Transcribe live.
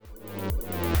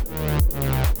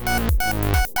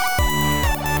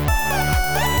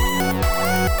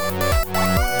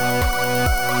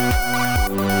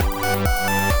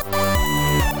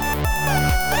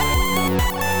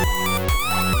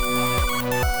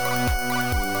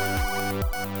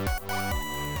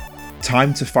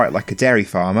Time to fight like a dairy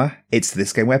farmer. It's the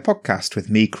This Game Where podcast with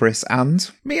me, Chris, and...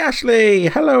 me, Ashley.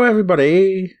 Hello,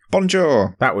 everybody.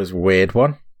 Bonjour. That was a weird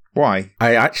one. Why?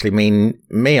 I actually mean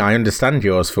me. I understand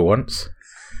yours for once.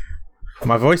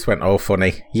 My voice went all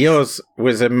funny. Yours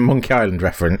was a Monkey Island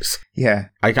reference. Yeah.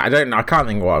 I can't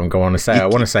think what I'm going to say. I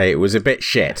want to say it was a bit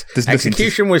shit.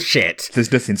 Execution was shit.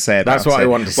 There's nothing to say about it. That's what I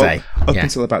want to say. Up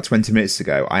until about 20 minutes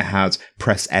ago, I had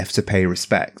press F to pay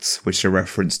respects, which is a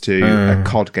reference to a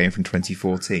COD game from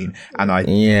 2014, and I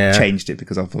changed it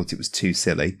because I thought it was too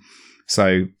silly.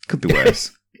 So, could be worse.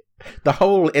 The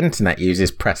whole internet uses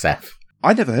press F.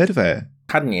 I'd never heard of it.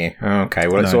 Hadn't you? Okay,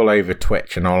 well, it's all over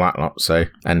Twitch and all that lot, so,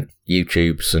 and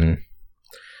YouTube's, and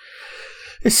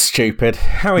it's stupid.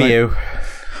 How are you?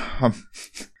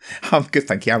 I'm good,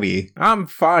 thank you. How are you? I'm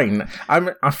fine.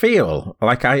 I feel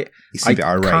like I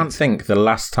can't think the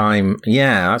last time.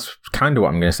 Yeah, that's kind of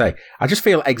what I'm going to say. I just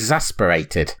feel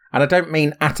exasperated. And I don't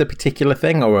mean at a particular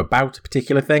thing or about a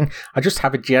particular thing. I just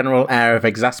have a general air of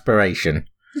exasperation.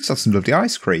 You just had some lovely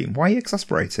ice cream. Why are you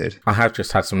exasperated? I have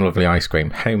just had some lovely ice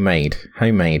cream. Homemade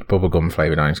bubblegum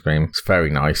flavoured ice cream. It's very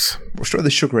nice. Well, sure, the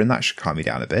sugar in that should calm you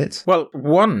down a bit. Well,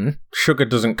 one, sugar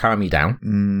doesn't calm me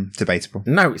down. Debatable.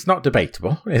 No, it's not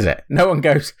debatable, is it? No one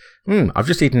goes, I've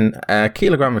just eaten a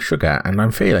kilogram of sugar and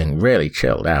I'm feeling really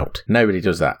chilled out. Nobody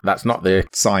does that. That's not the...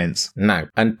 science. No.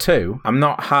 And two, I'm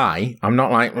not high. I'm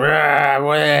not like,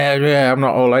 I'm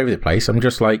not all over the place. I'm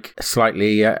just like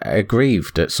slightly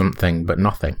aggrieved at something, but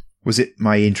nothing. Was it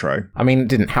my intro? I mean, it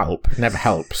didn't help. It never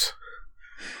helps.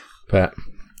 But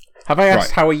have I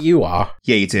asked how you are?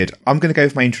 Yeah, you did. I'm going to go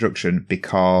with my introduction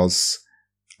because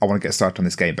I want to get started on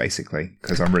this game, basically,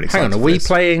 because I'm really excited. Hang on, are we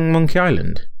playing Monkey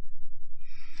Island?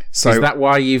 So is that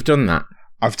why you've done that?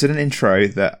 I've done an intro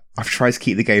that I've tried to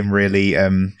keep the game really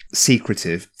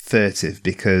secretive, furtive,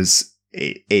 because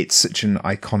it's such an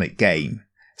iconic game.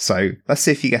 So let's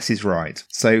see if your guess is right.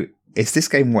 So it's this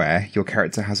game where your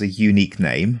character has a unique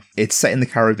name, it's set in the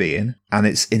Caribbean, and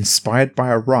it's inspired by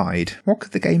a ride. What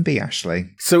could the game be, Ashley?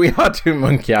 So we are doing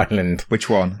Monkey Island. Which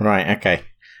one? Right, okay.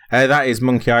 That is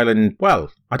Monkey Island...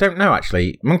 well, I don't know,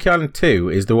 actually. Monkey Island 2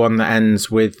 is the one that ends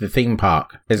with the theme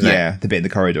park, isn't it? Yeah, the bit in the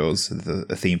corridors,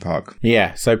 the theme park.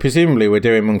 Yeah, so presumably we're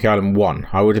doing Monkey Island 1.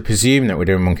 I would presume that we're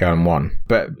doing Monkey Island 1.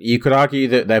 But you could argue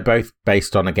that they're both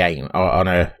based on a game, or on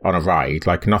a ride.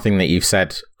 Like, nothing that you've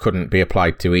said couldn't be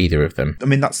applied to either of them. I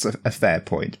mean, that's a fair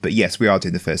point. But yes, we are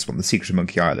doing the first one, The Secret of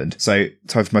Monkey Island. So,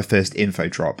 time for my first info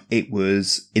drop. It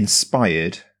was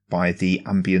inspired by the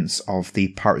ambience of the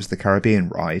Pirates of the Caribbean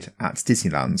ride at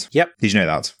Disneyland. Yep. Did you know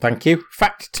that? Thank you.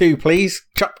 Fact 2, please.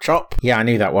 Chop, chop. Yeah, I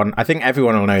knew that one. I think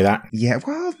everyone will know that. Yeah,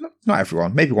 well, not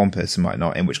everyone. Maybe one person might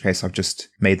not, in which case I've just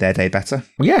made their day better.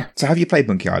 Yeah. So have you played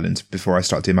Monkey Island before I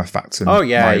start doing my facts? And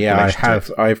I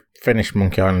have. I've finished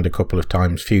Monkey Island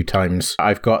a few times.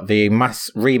 I've got the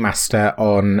remaster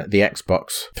on the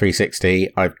Xbox 360.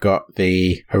 I've got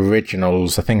the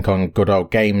originals, I think, on Good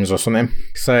Old Games or something.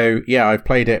 So, yeah, I've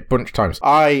played it a bunch of times.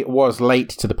 I was late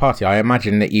to the party. I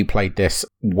imagine that you played this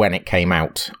when it came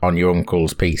out on your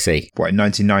uncle's PC. What, in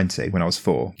 1990 when I was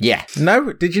 4? Yeah.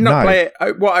 No? Did you not play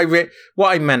it?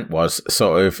 What I meant was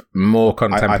sort of more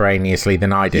contemporaneously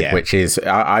than I did, which is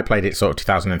I played it sort of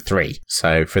 2003.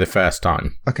 So, for the first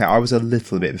time. Okay, I was a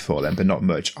little bit before then, but not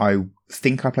much. I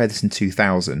think I played this in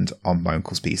 2000 on my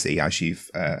uncle's PC, as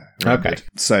you've remembered. Okay.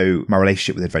 So my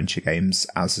relationship with adventure games,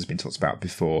 as has been talked about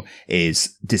before,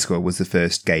 is Discworld was the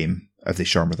first game of this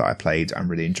genre that I played and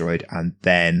really enjoyed, and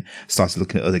then started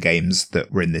looking at other games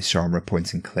that were in this genre,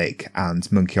 point and click, and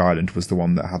Monkey Island was the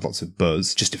one that had lots of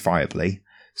buzz, justifiably.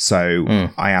 So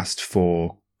I asked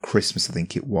for Christmas, I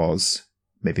think it was,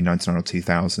 maybe 99 or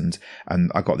 2000,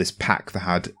 and I got this pack that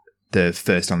had the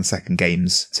first and second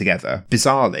games together.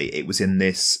 Bizarrely, it was in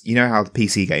this, you know how the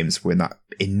PC games were in that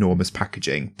enormous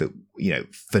packaging that,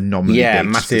 phenomenally big,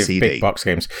 massive CD. Big box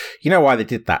games. You know why they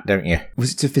did that, don't you?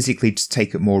 Was it to physically just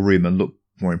take up more room and look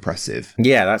more impressive?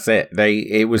 Yeah, that's it.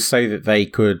 It was so that they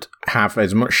could have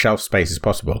as much shelf space as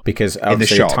possible, because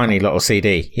obviously a tiny little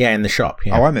CD. Yeah, in the shop.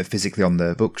 Yeah. Oh, I meant physically on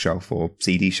the bookshelf or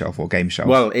CD shelf or game shelf.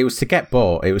 Well, it was to get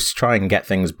bought. It was to try and get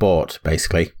things bought,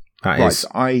 basically. That is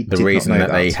the reason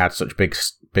that they had such big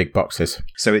boxes.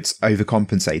 So it's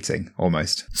overcompensating,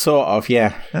 almost. Sort of,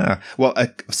 yeah. Well,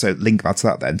 so link that to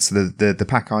that then. So the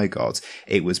pack I got,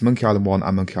 it was Monkey Island 1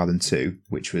 and Monkey Island 2,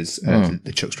 which was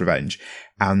the Chuck's Revenge.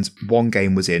 And one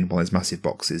game was in one of those massive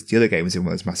boxes. The other game was in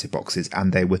one of those massive boxes,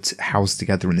 and they were housed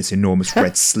together in this enormous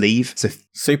red sleeve. So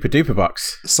super duper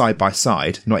box. Side by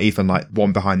side, not even like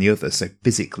one behind the other. So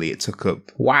physically, it took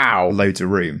up loads of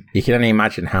room. You can only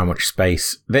imagine how much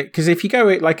space. Because if you go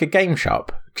like a game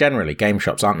shop, generally game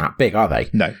shops aren't that big, are they?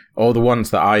 No. All the ones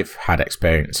that I've had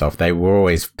experience of, they were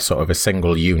always sort of a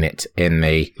single unit in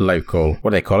the local,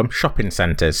 what do they call them? Shopping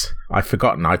centres. I've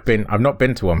forgotten. I've not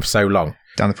been to one for so long.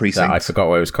 Down the precinct. I forgot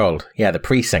what it was called. Yeah, the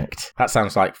precinct. That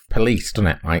sounds like police, doesn't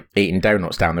it? Like eating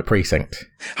donuts down the precinct.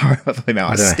 I thought they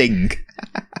meant Sting.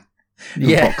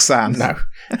 Yeah. Roxanne. No.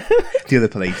 The other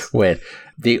police. Weird.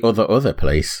 The other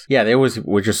police. Yeah, they always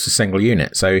were just a single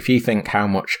unit. So if you think how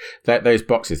much those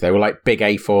boxes, they were like big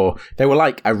A4. They were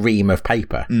like a ream of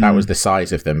paper. That was the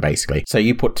size of them, basically. So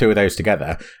you put two of those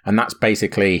together, and that's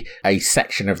basically a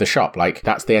section of the shop. Like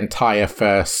that's the entire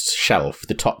first shelf,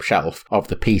 the top shelf of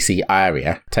the PC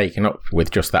area, taken up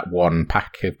with just that one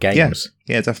pack of games.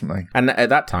 Yeah, definitely. And at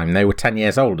that time, they were 10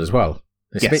 years old as well.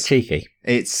 It's a bit cheeky.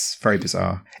 It's very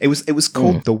bizarre. It was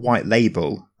called the White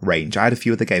Label range. I had a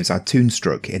few other games. I had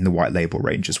Toonstruck in the White Label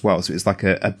range as well. So it was like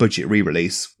a budget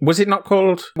re-release. Was it not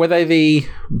called... Were they the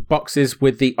boxes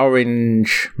with the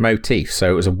orange motif?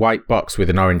 So it was a white box with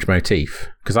an orange motif?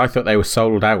 Because I thought they were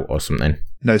sold out or something.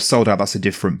 No, sold out, that's a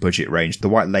different budget range. The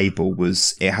White Label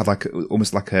it had like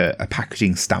almost like a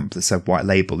packaging stamp that said White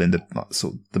Label in the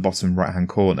sort of the bottom right-hand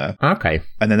corner. Okay.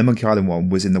 And then the Monkey Island one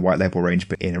was in the White Label range,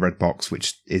 but in a red box,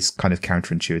 which is kind of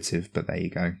counterintuitive, but there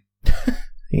you go.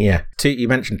 Yeah. You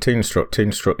mentioned Toonstruck.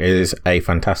 Toonstruck is a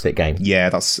fantastic game. Yeah,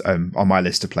 that's on my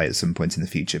list to play at some point in the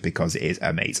future because it is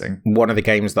amazing. One of the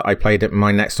games that I played at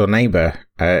my next door neighbour,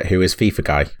 who is FIFA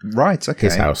guy. Right, okay.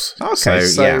 His house. Okay,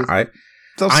 so yeah,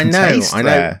 I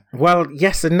know. Well,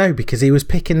 yes and no, because he was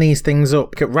picking these things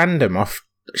up at random off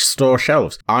store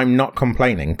shelves. I'm not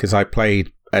complaining because I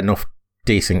played enough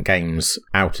decent games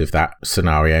out of that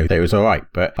scenario that it was all right,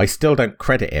 but I still don't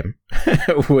credit him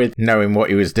with knowing what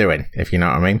he was doing, if you know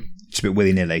what I mean. Just a bit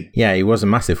willy-nilly. Yeah, he was a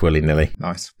massive willy-nilly.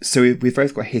 Nice. So we've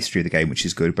both got a history of the game, which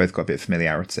is good. We've both got a bit of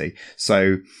familiarity.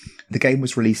 So the game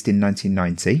was released in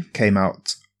 1990, came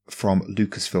out from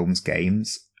Lucasfilms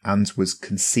Games, and was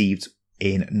conceived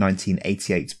in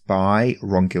 1988 by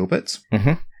Ron Gilbert.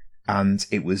 Mm-hmm. And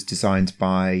it was designed with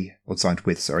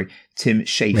Tim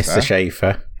Schafer. Mr.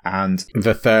 Schafer. And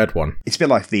the third one. It's a bit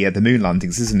like the moon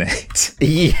landings, isn't it?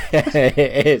 Yeah,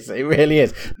 it is. It really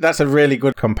is. That's a really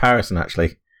good comparison,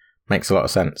 actually. Makes a lot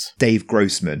of sense. Dave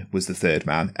Grossman was the third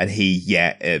man, and he,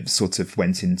 sort of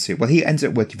went into... Well, he ended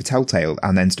up working for Telltale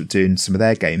and ended up doing some of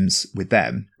their games with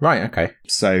them. Right, okay.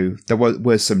 So there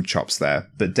were some chops there,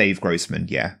 but Dave Grossman,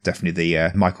 definitely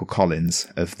the Michael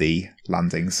Collins of the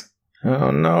landings.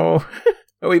 Oh, no.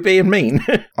 Are we being mean?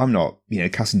 I'm not,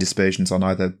 casting dispersions on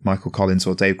either Michael Collins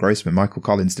or Dave Grossman. Michael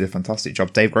Collins did a fantastic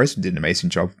job. Dave Grossman did an amazing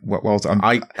job. Well done.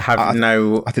 I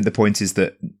think the point is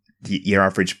that your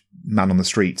average man on the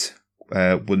street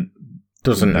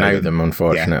doesn't know them,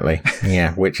 unfortunately.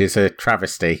 Yeah, which is a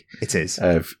travesty. It is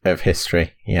of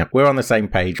history. Yeah, we're on the same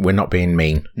page. We're not being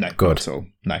mean. No, good not at all.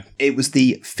 No, it was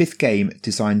the fifth game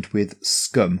designed with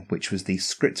Scum, which was the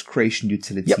script creation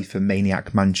utility for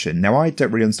Maniac Mansion. Now, I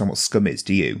don't really understand what Scum is.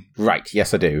 Do you? Right.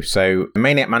 Yes, I do. So,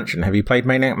 Maniac Mansion. Have you played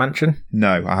Maniac Mansion?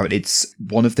 No, I haven't. It's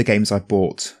one of the games I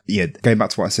bought. Yeah, going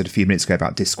back to what I said a few minutes ago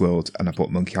about Discworld, and I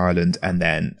bought Monkey Island, and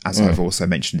then, as I've also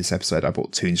mentioned in this episode, I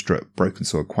bought Toonstruck, Broken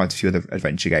Sword, quite a few other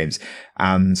adventure games.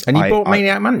 And you bought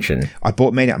Maniac Mansion? I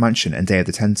bought Maniac Mansion and Day of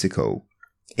the Tentacle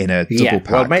in a double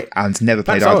pack and never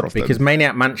played either of them. Because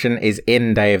Maniac Mansion is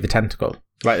in Day of the Tentacle.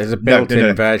 Like, there's a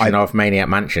built-in version of Maniac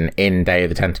Mansion in Day of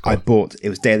the Tentacle. It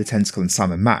was Day of the Tentacle and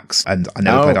Sam & Max, and I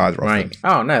never played either of them.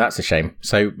 Oh, no, that's a shame.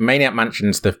 So Maniac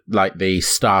Mansion's the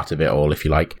start of it all, if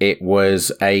you like. It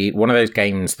was one of those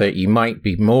games that you might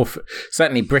be more...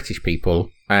 certainly British people...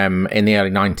 in the early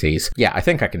 90s. Yeah, I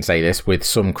think I can say this with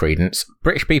some credence.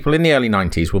 British people in the early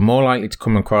 90s were more likely to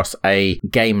come across a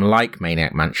game like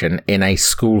Maniac Mansion in a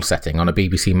school setting on a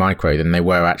BBC Micro than they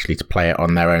were actually to play it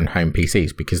on their own home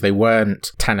PCs, because they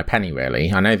weren't 10 a penny,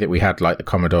 really. I know that we had like the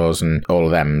Commodores and all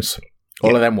of them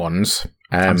ones.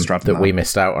 That we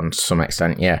missed out on to some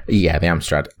extent, yeah, the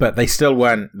Amstrad, but they still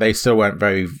weren't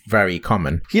very, very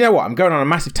common. You know what? I'm going on a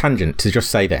massive tangent to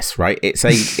just say this, right?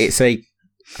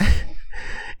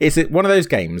 It's one of those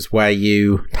games where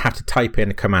you have to type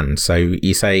in a command. So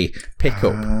you say, pick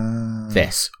up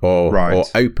this, or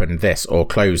open this, or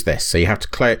close this. So you have to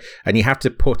close, and you have to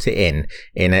put it in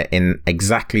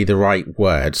exactly the right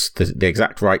words, the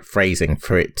exact right phrasing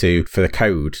for the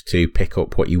code to pick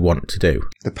up what you want to do.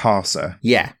 The parser.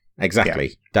 Yeah,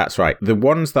 exactly. That's right. The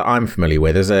ones that I'm familiar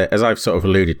with, as I've sort of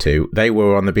alluded to, they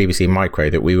were on the BBC Micro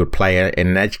that we would play in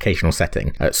an educational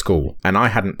setting at school. And I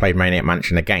hadn't played Maniac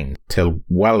Mansion again till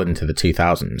well into the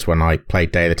 2000s when I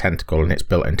played Day of the Tentacle, and it's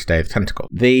built into Day of the Tentacle.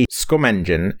 The Scum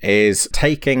engine is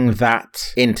taking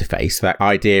that interface, that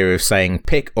idea of saying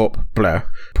pick up blur,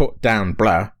 put down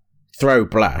blur, throw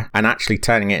blur, and actually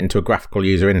turning it into a graphical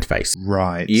user interface.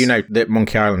 Right. You know that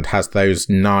Monkey Island has those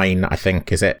 9, I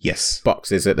think, is it? Yes.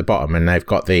 Boxes at the bottom, and they've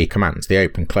got the commands, the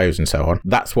open, close, and so on.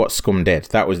 That's what Scum did.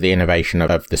 That was the innovation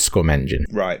of the Scum engine.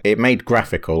 Right. It made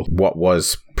graphical what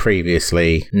was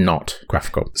previously not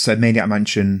graphical. So Maniac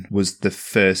Mansion was the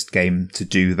first game to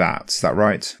do that, is that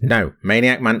right? No,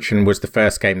 Maniac Mansion was the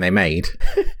first game they made.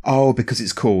 Oh, because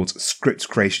it's called Script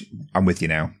Creation. I'm with you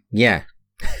now. Yeah.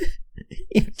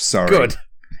 Sorry. Good.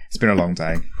 It's been a long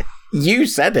day. You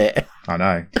said it. I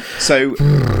know. So,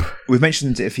 we've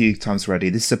mentioned it a few times already.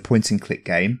 This is a point-and-click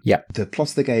game. Yep. The plot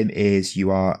of the game is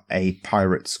you are a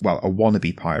pirate, well, a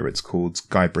wannabe pirate called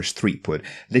Guybrush Threepwood.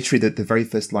 Literally, the very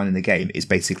first line in the game is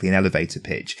basically an elevator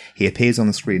pitch. He appears on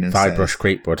the screen and says,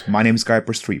 Threepwood. "My name is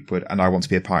Guybrush Threepwood, and I want to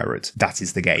be a pirate." That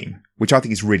is the game, which I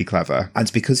think is really clever.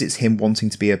 And because it's him wanting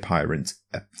to be a pirate,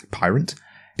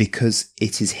 because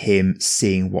it is him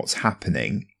seeing what's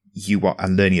happening, you are,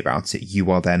 and learning about it,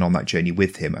 you are then on that journey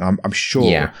with him. And I'm sure,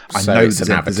 I know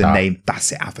there's a name,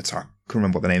 that's it, Avatar. I couldn't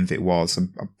remember what the name of it was.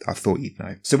 I thought you'd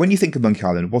know. So when you think of Monkey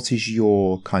Island, what is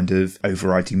your kind of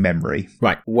overriding memory?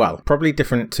 Right, well, probably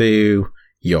different to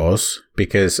yours,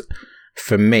 because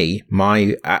for me,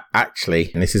 actually,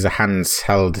 and this is a hands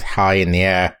held high in the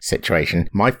air situation,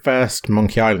 my first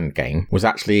Monkey Island game was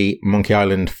actually Monkey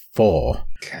Island 4.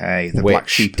 Okay, the Black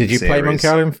Sheep Did you series. play Monkey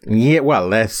Island? Yeah, well,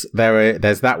 there's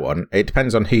that one. It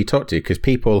depends on who you talk to, because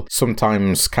people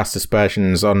sometimes cast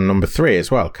aspersions on number 3 as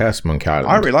well, Curse Monkey Island.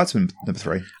 I really liked number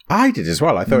 3. I did as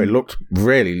well. I thought it looked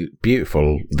really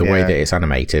beautiful, the way that it's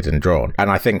animated and drawn. And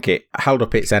I think it held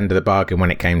up its end of the bargain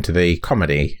when it came to the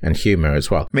comedy and humour as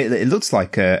well. I mean, it looks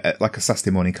like a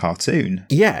Saturday morning cartoon.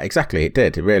 Yeah, exactly. It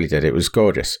did. It really did. It was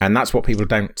gorgeous. And that's what people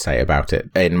don't say about it.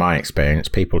 In my experience,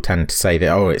 people tend to say that,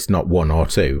 oh, it's not 1 or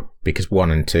 2. Because 1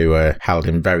 and 2 are held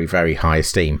in very, very high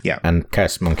esteem. Yeah. And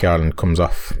Curse of Monkey Island comes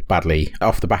off badly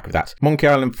off the back of that. Monkey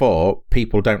Island 4,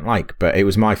 people don't like, but it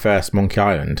was my first Monkey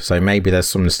Island, so maybe there's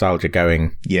some nostalgia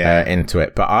going into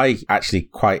it. But I actually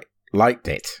quite liked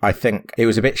it. I think it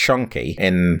was a bit shonky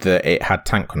in that it had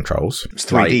tank controls. It was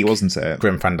 3D, wasn't it?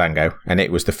 Grim Fandango. And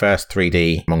it was the first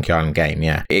 3D Monkey Island game,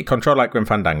 yeah. It controlled like Grim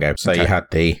Fandango. So you had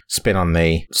the spin on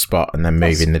the spot and then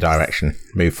move in the direction,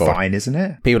 move forward. Fine, isn't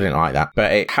it? People didn't like that.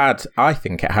 But I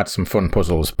think it had some fun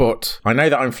puzzles. But I know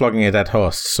that I'm flogging a dead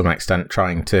horse to some extent,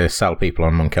 trying to sell people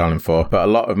on Monkey Island 4. But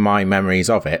a lot of my memories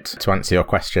of it, to answer your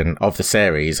question, of the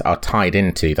series are tied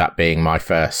into that being my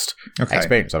first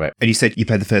experience of it. And you said you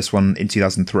played the first one in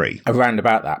 2003? Around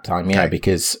about that time, yeah,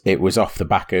 because it was off the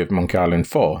back of Monkey Island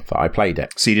 4 that I played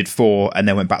it. So you did 4 and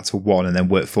then went back to 1 and then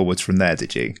worked forwards from there,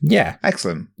 did you? Yeah.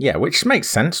 Excellent. Yeah, which makes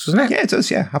sense, doesn't it? Yeah, it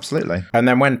does, yeah, absolutely. And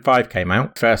then when 5 came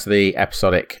out, first of the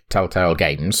episodic Telltale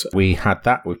games, we had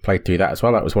that. We played through that as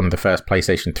well. That was one of the first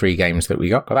PlayStation 3 games that we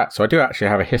got that. So I do actually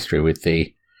have a history with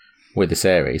the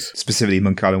series. Specifically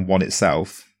Monkey Island 1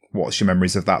 itself. What's your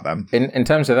memories of that then? In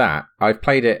terms of that, I've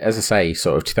played it, as I say,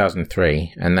 sort of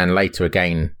 2003, and then later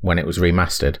again when it was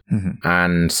remastered. Mm-hmm.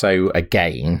 And so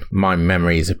again, my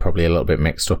memories are probably a little bit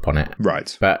mixed up on it.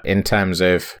 Right. But in terms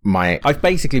of I've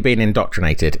basically been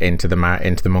indoctrinated into the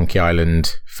Monkey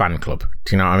Island fan club.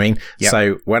 Do you know what I mean? Yep.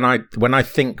 So when I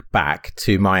think back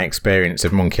to my experience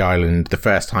of Monkey Island the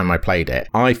first time I played it,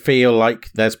 I feel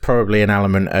like there's probably an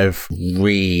element of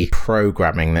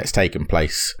reprogramming that's taken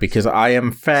place, because I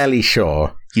am fairly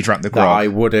sure you drank the grog. I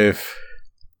would have.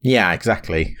 Yeah,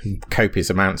 exactly.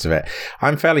 Copious amounts of it.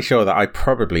 I'm fairly sure that I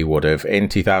probably would have, in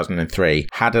 2003,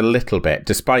 had a little bit,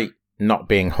 despite not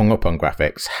being hung up on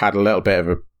graphics, had a little bit of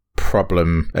a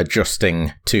problem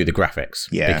adjusting to the graphics.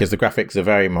 Yeah. Because the graphics are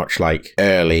very much like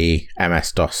early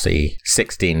MS-DOS-y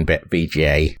 16-bit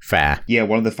VGA fare. Yeah,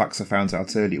 one of the facts I found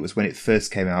out earlier was when it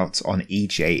first came out on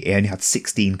EJ, it only had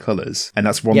 16 colours. And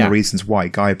that's one of the reasons why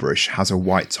Guybrush has a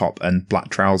white top and black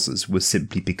trousers, was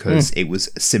simply because it was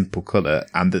a simple colour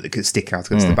and that it could stick out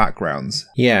against the backgrounds.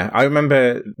 Yeah, I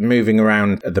remember moving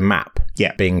around the map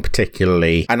being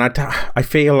particularly... And I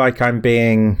feel like I'm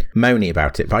being moany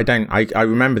about it, but I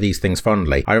remember these things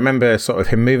fondly. I remember sort of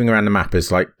him moving around the map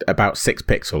as like about 6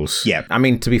 pixels. Yeah. I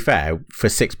mean, to be fair, for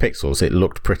 6 pixels, it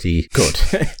looked pretty good.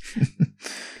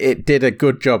 It did a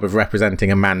good job of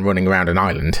representing a man running around an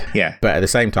island. Yeah. But at the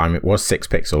same time, it was 6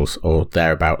 pixels or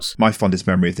thereabouts. My fondest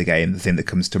memory of the game, the thing that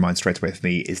comes to mind straight away for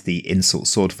me, is the insult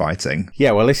sword fighting.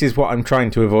 Yeah, well, this is what I'm trying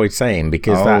to avoid saying,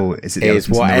 because that is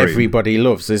what everybody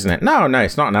loves, isn't it? No,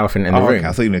 it's not an elephant in the room. Okay.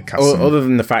 I thought you were going to Other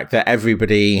than the fact that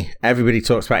everybody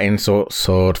talks about insult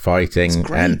sword fighting. It's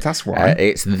great, and that's why.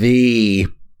 It's the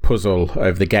puzzle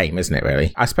of the game, isn't it,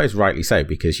 really? I suppose rightly so,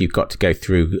 because you've got to go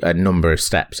through a number of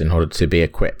steps in order to be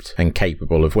equipped and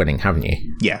capable of winning, haven't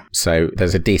you? Yeah. So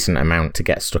there's a decent amount to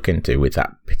get stuck into with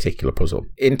that particular puzzle.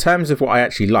 In terms of what I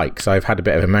actually like, so I've had a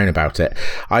bit of a moan about it,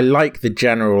 I like the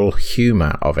general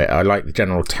humour of it. I like the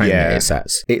general tone that it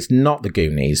sets. It's not the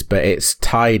Goonies, but it's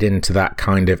tied into that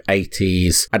kind of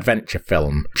 80s adventure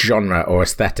film genre or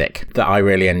aesthetic that I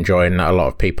really enjoy, and a lot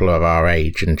of people of our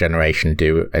age and generation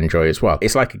do enjoy as well.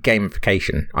 It's like a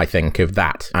gamification, I think, of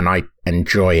that, and I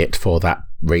enjoy it for that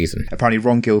reason. Apparently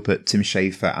Ron Gilbert, Tim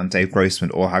Schafer and Dave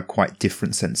Grossman all had quite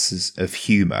different senses of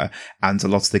humour, and a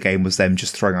lot of the game was them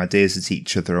just throwing ideas at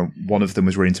each other, and one of them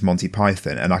was really into Monty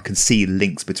Python, and I can see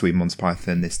links between Monty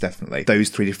Python and this, definitely. Those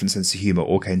 3 different senses of humour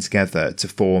all came together to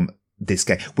form this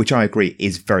game, which I agree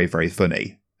is very, very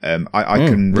funny. I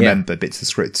can remember bits of the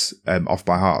scripts off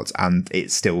by heart, and it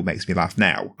still makes me laugh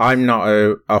now. I'm not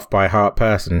a off by heart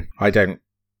person. I don't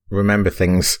remember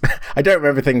things. I don't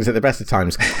remember things at the best of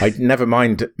times. I never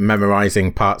mind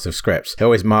memorising parts of scripts. It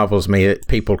always marvels me that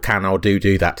people can or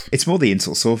do that. It's more the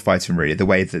insult sword fighting, really, the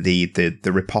way that the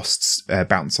ripostes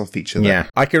bounce off each other. Yeah,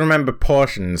 I can remember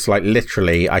portions, like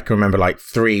literally, I can remember like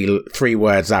three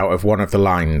words out of one of the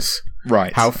lines.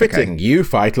 Right. How fitting, you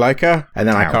fight like a... And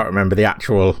then I can't remember the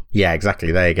actual... Yeah,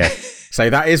 exactly, there you go. So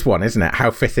that is one, isn't it?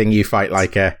 How fitting, you fight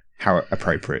like a... How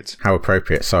appropriate. How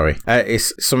appropriate, sorry.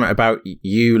 It's something about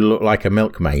you look like a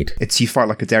milkmaid. It's you fight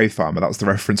like a dairy farmer. That was the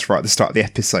reference right at the start of the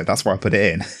episode. That's why I put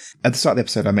it in. At the start of the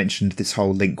episode, I mentioned this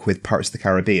whole link with Pirates of the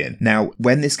Caribbean. Now,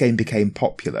 when this game became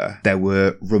popular, there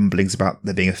were rumblings about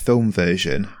there being a film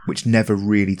version, which never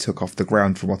really took off the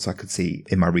ground from what I could see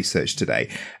in my research today.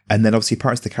 And then obviously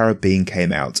Pirates of the Caribbean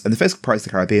came out. And the first Pirates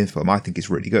of the Caribbean film, I think, is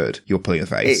really good. You're pulling a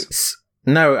face.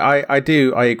 No, I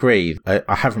do. I agree.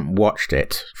 I haven't watched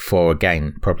it for,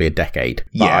 again, probably a decade.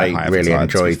 But yeah, I really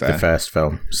enjoyed the first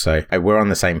film. So we're on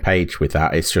the same page with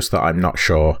that. It's just that I'm not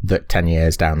sure that 10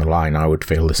 years down the line I would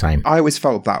feel the same. I always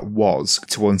felt that was,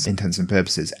 to all intents and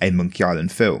purposes, a Monkey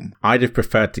Island film. I'd have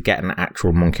preferred to get an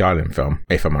actual Monkey Island film,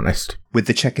 if I'm honest. With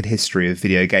the checkered history of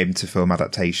video game to film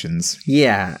adaptations.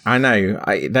 Yeah, I know.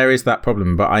 There is that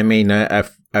problem, but I mean a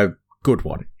good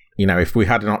one. You know, if we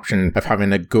had an option of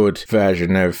having a good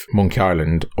version of Monkey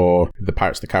Island or the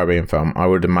Pirates of the Caribbean film, I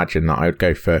would imagine that I would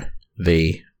go for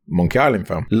the Monkey Island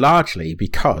film. Largely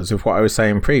because of what I was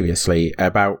saying previously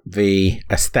about the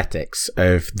aesthetics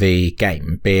of the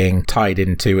game being tied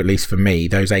into, at least for me,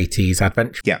 those 80s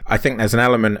adventure. Yeah. I think there's an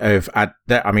element of...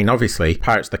 obviously,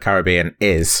 Pirates of the Caribbean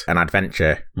is an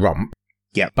adventure romp.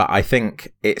 Yeah. But I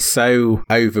think it's so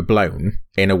overblown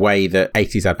in a way that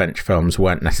 80s adventure films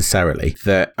weren't necessarily.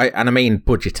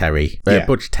 Budgetarily,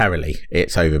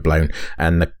 it's overblown.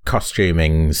 And the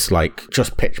costuming's like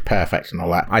just pitch perfect and all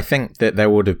that. I think that there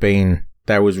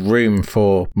was room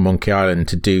for Monkey Island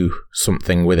to do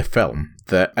something with a film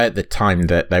that at the time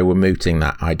that they were mooting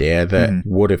that idea that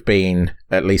would have been,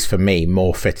 at least for me,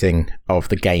 more fitting of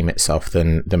the game itself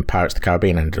than Pirates of the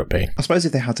Caribbean ended up being. I suppose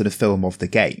if they had done a film of the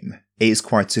game, it is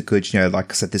quite a good,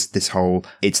 like I said, this whole,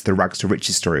 it's the rags to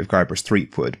riches story of Guybrush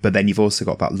Threepwood, but then you've also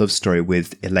got that love story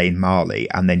with Elaine Marley,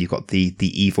 and then you've got the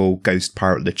evil ghost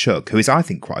pirate LeChuck, who is, I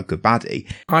think, quite a good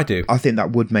baddie. I do. I think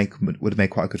that would have made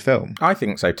quite a good film. I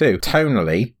think so too.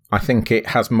 Tonally, I think it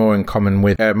has more in common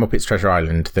with Muppets Treasure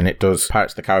Island than it does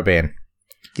Pirates of the Caribbean.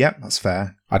 Yeah, that's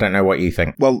fair. I don't know what you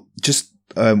think. Well, just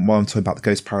while I'm talking about the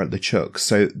ghost pirate LeChuck,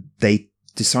 so they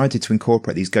decided to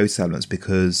incorporate these ghost elements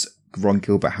because Ron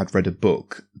Gilbert had read a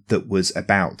book that was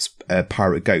about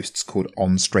pirate ghosts called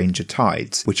On Stranger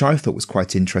Tides, which I thought was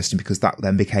quite interesting because that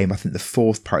then became, I think, the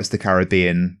 4th Pirates of the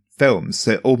Caribbean films.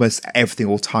 So almost everything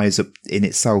all ties up in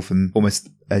itself and almost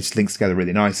just links together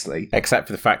really nicely. Except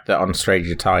for the fact that On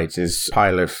Stranger Tides is a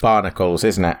pile of barnacles,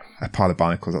 isn't it? A pile of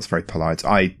barnacles, that's very polite.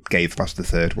 I gave that to the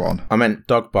 3rd one. I meant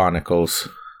dog barnacles.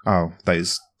 Oh,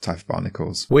 those type of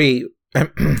barnacles.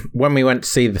 When we went to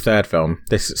see the 3rd film,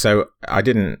 I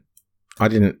didn't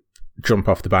jump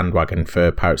off the bandwagon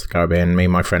for Pirates of the Caribbean. Me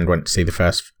and my friend went to see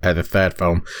the third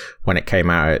film when it came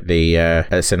out at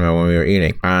the cinema when we were at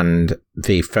uni. And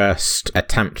the first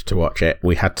attempt to watch it,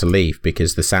 we had to leave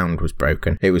because the sound was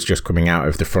broken. It was just coming out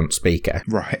of the front speaker.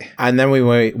 Right. And then we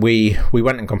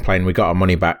went and complained. We got our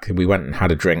money back. We went and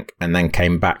had a drink and then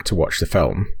came back to watch the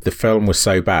film. The film was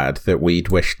so bad that we'd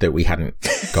wished that we hadn't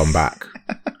gone back.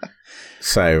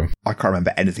 So I can't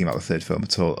remember anything about the third film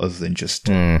at all, other than just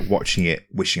watching it,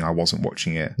 wishing I wasn't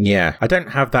watching it. Yeah, I don't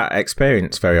have that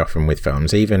experience very often with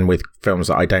films. Even with films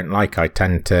that I don't like, I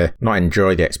tend to not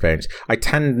enjoy the experience. I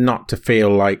tend not to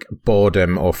feel like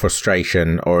boredom or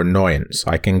frustration or annoyance.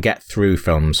 I can get through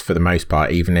films for the most part,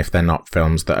 even if they're not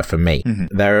films that are for me.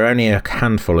 Mm-hmm. There are only a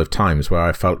handful of times where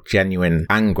I felt genuine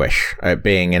anguish at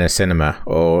being in a cinema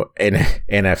or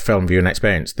in a film viewing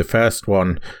experience. The first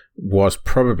one was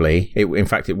probably, it was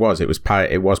Pirates of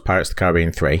the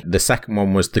Caribbean 3. The second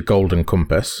one was The Golden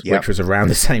Compass, which was around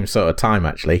the same sort of time,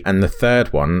 actually. And the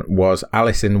third one was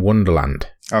Alice in Wonderland.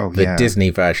 The Disney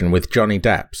version with Johnny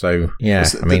Depp. So, yeah,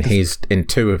 he's in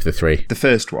 2 of the 3. The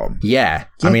first one? Yeah.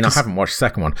 I haven't watched the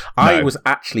second one. No. I was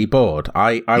actually bored.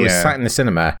 I was sat in the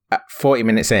cinema at 40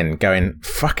 minutes in going,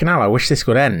 fucking hell, I wish this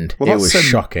would end. Well, it was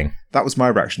shocking. That was my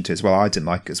reaction to it as well. I didn't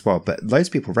like it as well, but loads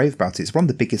of people rave about it. It's one of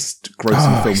the biggest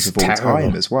grossing films of all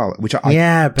time as well, which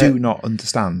I do not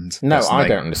understand. No, personally. I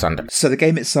don't understand it. So the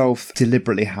game itself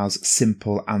deliberately has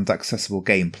simple and accessible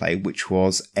gameplay, which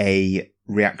was a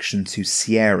reaction to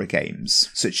Sierra games,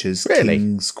 such as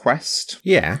King's Quest.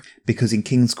 Yeah. Because in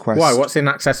King's Quest... Why? What's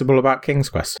inaccessible about King's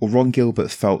Quest? Well, Ron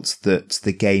Gilbert felt that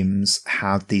the games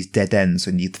had these dead ends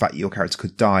and the fact that your character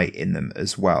could die in them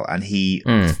as well. And he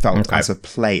felt as a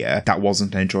player that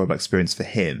wasn't an enjoyable experience for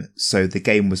him. So the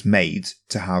game was made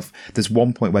to have... There's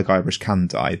one point where Guybrush can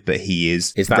die, but he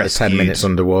is that rescued. the 10 minutes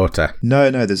underwater?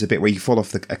 No, there's a bit where you fall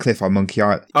off a cliff on Monkey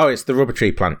Island. Oh, it's the rubber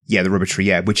tree plant. Yeah, the rubber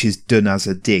tree, which is done as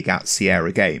a dig at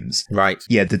Sierra games. Right.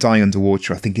 Yeah, the dying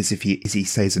underwater, I think, is if he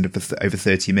stays under for over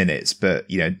 30 minutes, but,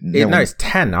 it's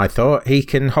 10, I thought. He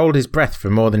can hold his breath for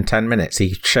more than 10 minutes.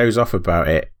 He shows off about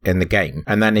it in the game.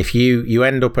 And then if you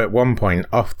end up at one point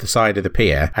off the side of the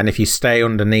pier, and if you stay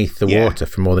underneath the water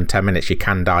for more than 10 minutes, you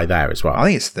can die there as well. I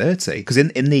think it's 30, because in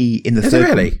the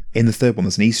third one, in the third one,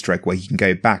 there's an Easter egg where you can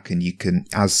go back and you can,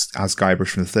 as Guybrush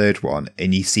from the third one,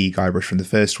 and you see Guybrush from the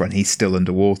first one, he's still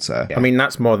underwater. I mean,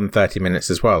 that's more than 30 minutes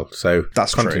as well, so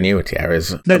that's continuity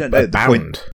errors. No.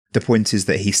 The point is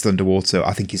that he's still underwater.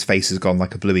 I think his face has gone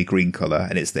like a bluey-green colour,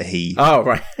 and it's that he... Oh,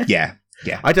 right. Yeah.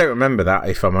 I don't remember that,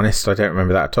 if I'm honest. I don't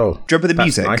remember that at all. Do you remember the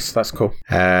music? Nice, that's cool.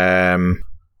 A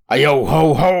yo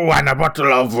ho ho and a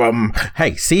bottle of rum.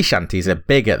 Hey, sea shanties are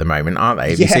big at the moment, aren't they?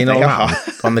 Have you seen all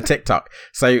that on the TikTok?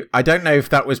 So I don't know if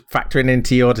that was factoring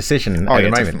into your decision at the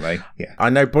moment. Definitely. Yeah. I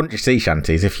know a bunch of sea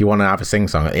shanties if you want to have a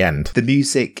sing-song at the end. The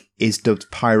music is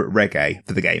dubbed pirate reggae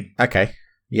for the game. Okay.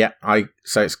 Yeah,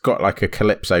 so it's got like a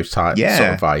calypso type sort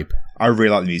of vibe. I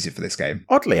really like the music for this game.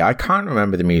 Oddly, I can't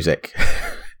remember the music.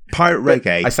 Pirate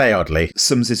reggae. I say oddly.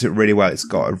 Sums it up really well. It's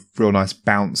got a real nice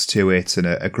bounce to it and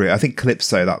a great... I think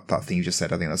calypso, that thing you just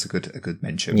said, I think that's a good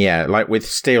mention. Yeah, like with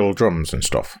steel drums and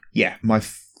stuff. Yeah, my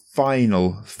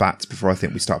final fact before I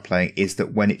think we start playing is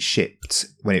that when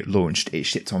it launched, it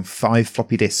shipped on 5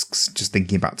 floppy disks, just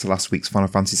thinking back to last week's Final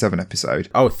Fantasy VII episode.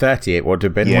 Oh, 30 it would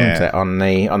have been, wouldn't it,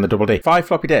 on the double D. 5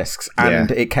 floppy disks,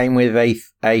 and it came with a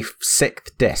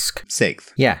 6th disc.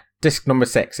 6th? Yeah. Disc number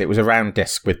 6. It was a round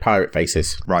disc with pirate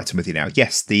faces. Right, I'm with you now.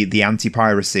 Yes, the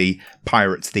anti-piracy,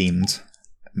 pirate-themed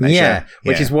measure. Yeah,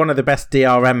 which is one of the best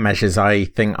DRM measures I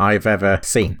think I've ever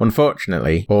seen.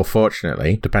 Unfortunately, or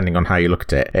fortunately, depending on how you look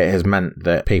at it, it has meant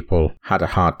that people had a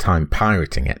hard time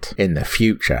pirating it in the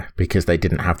future because they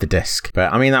didn't have the disc.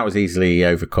 But I mean, that was easily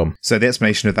overcome. So the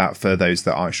explanation of that, for those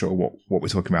that aren't sure what we're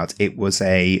talking about, it was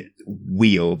a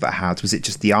wheel that had, was it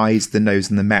just the eyes, the nose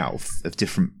and the mouth of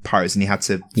different pirates, and you had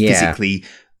to physically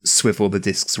swivel the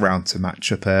discs around to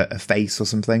match up a face or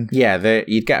something? Yeah,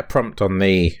 you'd get a prompt on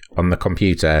the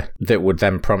computer that would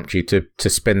then prompt you to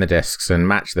spin the discs and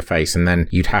match the face, and then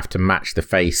you'd have to match the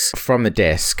face from the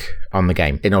disc on the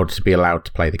game in order to be allowed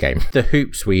to play the game. The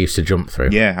hoops we used to jump through.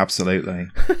 Yeah, absolutely.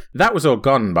 That was all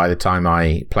gone by the time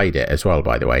I played it as well,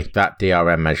 by the way. That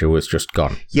DRM measure was just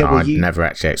gone. Yeah, I'd never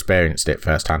actually experienced it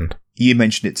firsthand. You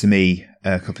mentioned it to me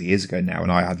a couple of years ago now,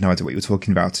 and I had no idea what you were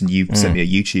talking about, and you sent me a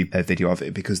YouTube video of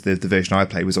it, because the version I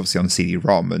played was obviously on a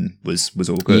CD-ROM and was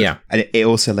all good. Yeah. And it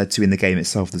also led to, in the game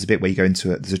itself, there's a bit where you go into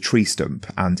there's a tree stump,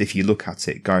 and if you look at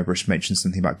it, Guybrush mentions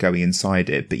something about going inside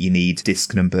it, but you need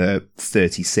disc number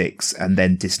 36 and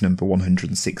then disc number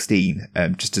 116,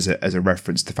 just as a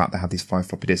reference to the fact they had these 5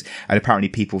 floppy disks. And apparently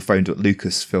people phoned up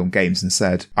Lucasfilm Games and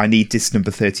said, I need disc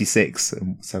number 36.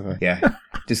 And so,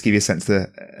 just give you a sense of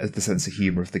the sense of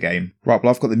humour of the game. Right,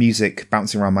 well, I've got the music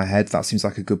bouncing around my head. That seems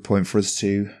like a good point for us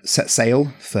to set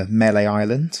sail for Melee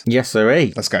Island. Yes,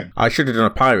 sirree. Let's go. I should have done a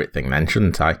pirate thing then,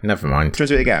 shouldn't I? Never mind. Should I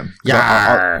do it again?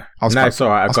 Yeah. It's all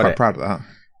right. I was quite proud of that.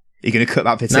 You're going to cut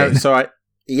that bit in? No, it's all right.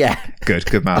 Yeah.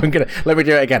 Good man. Let me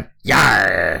do it again.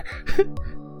 Yeah.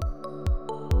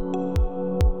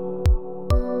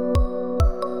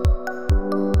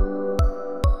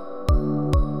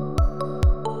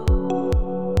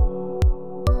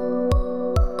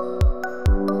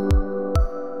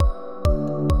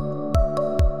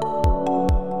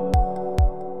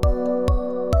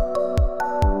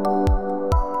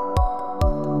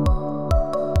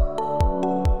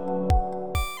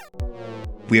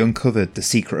 We uncovered the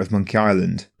secret of Monkey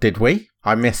Island. Did we?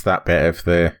 I missed that bit of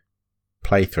the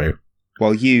playthrough.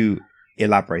 Well, you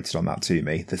elaborated on that to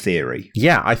me, the theory.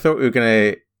 Yeah, I thought we were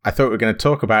gonna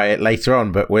talk about it later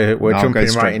on, but we're jumping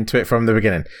right into it from the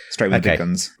beginning. Straight with the big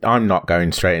guns. I'm not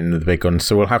going straight into the big guns,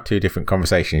 so we'll have 2 different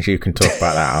conversations. You can talk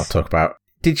about that. I'll talk about.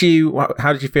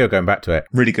 How did you feel going back to it?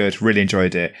 Really good. Really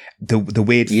enjoyed it. The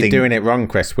weird thing. You're doing it wrong,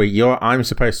 Chris. I'm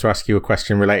supposed to ask you a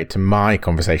question related to my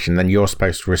conversation, then you're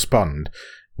supposed to respond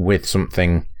with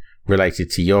something related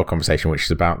to your conversation, which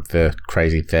is about the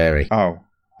crazy theory. Oh,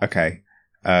 okay.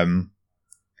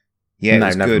 Yeah, no,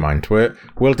 never mind.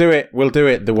 We'll do it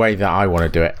the way that I want to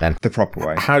do it then. The proper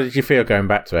way. How did you feel going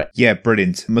back to it? Yeah,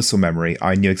 brilliant. Muscle memory.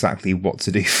 I knew exactly what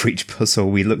to do for each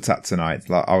puzzle we looked at tonight.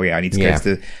 Like, oh yeah, I need to go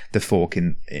to the fork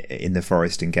in the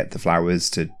forest and get the flowers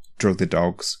to drug the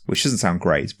dogs, which doesn't sound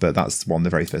great, but that's one of the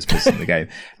very first puzzles in the game.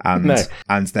 And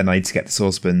and then I need to get the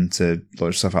saucepan to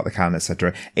launch stuff out the can,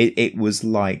 etc. It was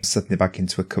like settling back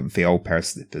into a comfy old pair of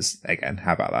slippers again.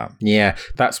 How about that? Yeah,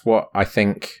 that's what I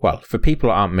think. Well, for people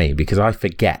that aren't me, because I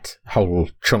forget whole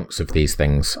chunks of these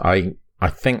things, I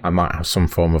think I might have some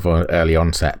form of early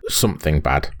onset, something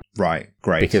bad. Right,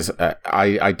 great. Because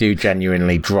I do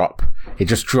genuinely drop. It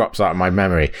just drops out of my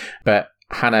memory. But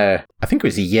Hannah, I think it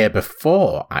was a year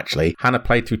before, actually, Hannah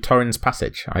played through Torrens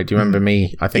Passage. I do remember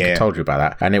I told you about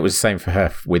that. And it was the same for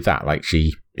her with that. Like,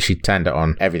 she turned it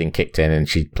on, everything kicked in, and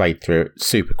she played through it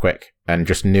super quick and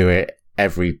just knew it,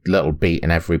 every little beat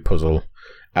and every puzzle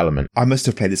element. I must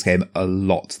have played this game a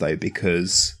lot, though,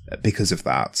 because of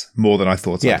that, more than I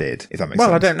thought I did, if that makes sense.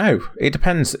 Well, I don't know. It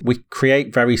depends. We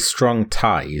create very strong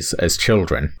ties as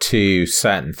children to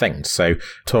certain things. So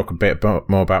talk a bit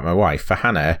more about my wife. For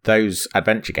Hannah, those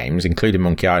adventure games, including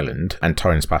Monkey Island and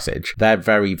Torrens Passage, they're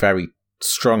very, very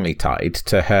strongly tied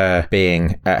to her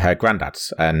being at her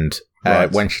granddad's. And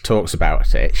when she talks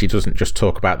about it, she doesn't just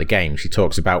talk about the game. She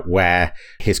talks about where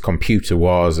his computer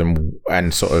was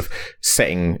and sort of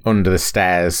sitting under the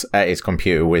stairs at his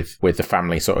computer with the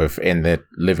family sort of in the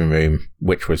living room,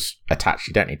 which was attached.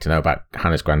 You don't need to know about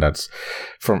Hannah's granddad's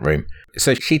front room.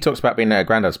 So she talks about being at her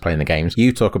granddad's playing the games.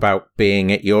 You talk about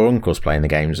being at your uncle's playing the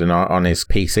games and on his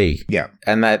PC. Yeah.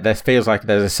 And there feels like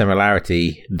there's a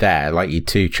similarity there, like you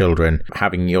two children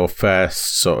having your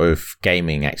first sort of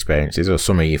gaming experiences, or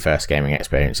some of your first gaming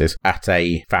experiences, at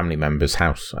a family member's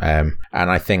house. And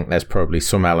I think there's probably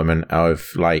some element of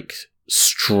like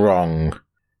strong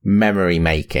memory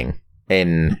making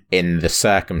in the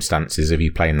circumstances of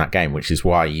you playing that game, which is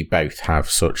why you both have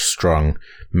such strong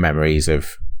memories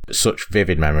of such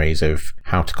vivid memories of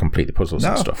how to complete the puzzles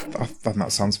and stuff. I think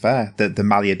that sounds fair. The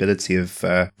malleability of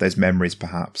those memories,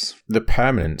 perhaps. The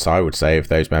permanence, I would say, of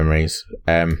those memories.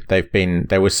 They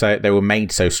were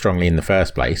made so strongly in the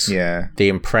first place. Yeah. The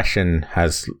impression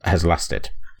has lasted.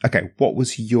 Okay, what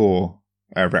was your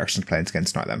reaction to playing again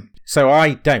tonight then? So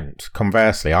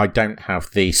conversely, I don't have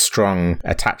the strong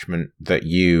attachment that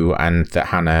you and that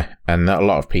Hannah and that a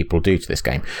lot of people do to this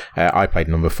game. I played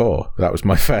number 4. That was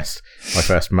my first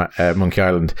Monkey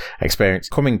Island experience.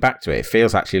 Coming back to it, it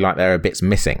feels actually like there are bits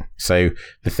missing. So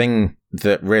the thing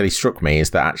that really struck me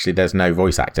is that actually there's no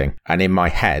voice acting. And in my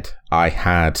head, I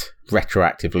had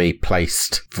retroactively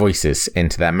placed voices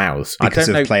into their mouths. Because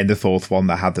of playing the fourth one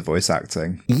that had the voice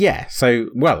acting. Yeah, so,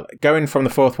 well, going from the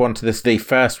fourth one to the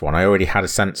first one, I already had a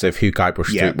sense of who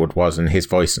Guybrush Threepwood was and his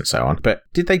voice and so on. But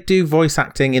did they do voice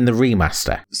acting in the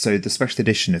remaster? So the special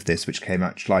edition of this, which came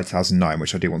out July 2009,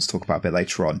 which I do want to talk about a bit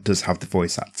later on, does have the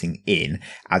voice acting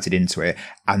added into it,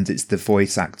 and it's the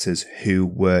voice actors who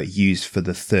were used for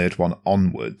the third one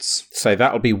onwards. So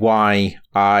that'll be why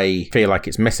I feel like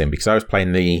it's missing, because I was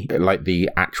playing the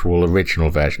actual original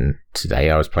version today.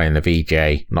 I was playing the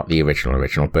VGA, not the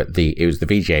original, but it was the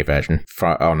VGA version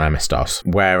on MS-DOS.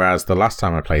 Whereas the last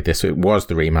time I played this, it was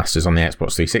the remasters on the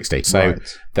Xbox 360. So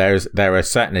there are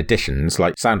certain additions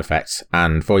like sound effects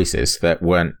and voices that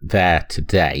weren't there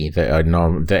today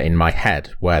that in my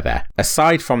head were there.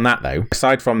 Aside from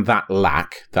that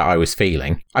lack that I was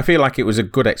feeling, I feel like it was a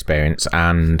good experience,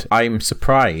 and I'm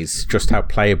surprised just how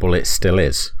playable it still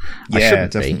is. Yeah,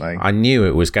 definitely. I knew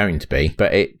it was going to be,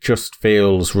 but it just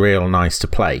feels real nice to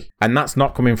play. And that's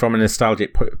not coming from a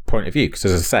nostalgic point of view, because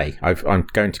as I say, I'm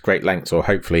going to great lengths, or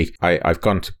hopefully I've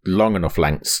gone to long enough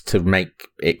lengths to make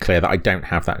it clear that I don't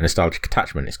have that nostalgic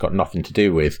attachment. It's got nothing to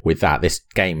do with that. This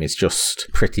game is just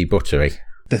pretty buttery.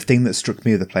 The thing that struck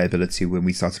me with the playability when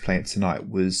we started playing it tonight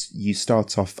was you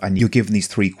start off and you're given these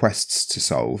 3 quests to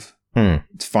solve. To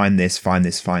find this, find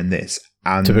this, find this.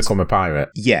 And to become a pirate.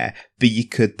 Yeah, but you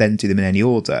could then do them in any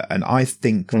order. And I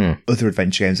think other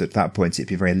adventure games at that point, it'd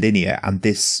be very linear. And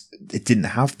it didn't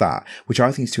have that, which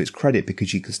I think is to its credit,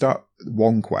 because you could start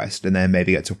one quest and then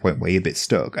maybe get to a point where you're a bit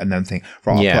stuck and then think,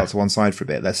 right, I'll put that to one side for a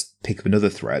bit. Let's pick up another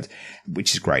thread,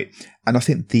 which is great. And I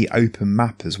think the open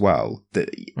map as well, that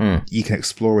you can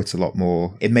explore it a lot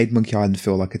more. It made Monkey Island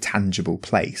feel like a tangible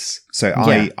place. So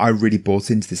I really bought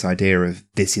into this idea of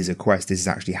this is a quest, this is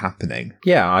actually happening.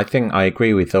 Yeah, I think I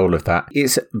agree with all of that.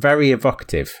 It's very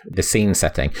evocative, the scene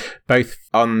setting, both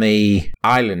on the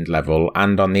island level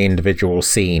and on the individual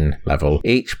scene level.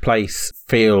 Each place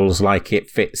feels like it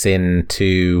fits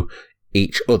into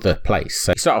each other place.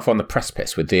 So you start off on the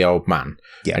precipice with the old man,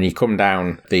 and you come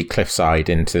down the cliffside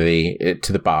into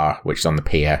the bar, which is on the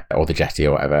pier or the jetty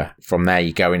or whatever. From there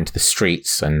you go into the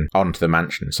streets and onto the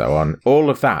mansion and so on. All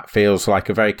of that feels like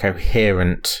a very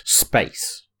coherent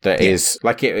space that is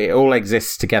like it all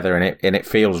exists together, and it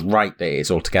feels right that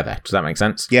it's all together. Does that make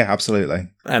sense? Yeah, absolutely.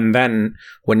 And then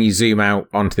when you zoom out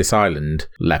onto this island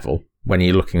level, when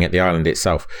you're looking at the island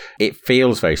itself, it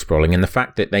feels very sprawling. And the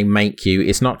fact that they make you,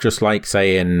 it's not just like,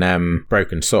 say, in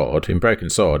Broken Sword. In Broken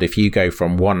Sword, if you go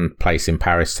from one place in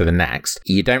Paris to the next,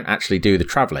 you don't actually do the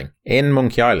travelling. In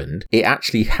Monkey Island, it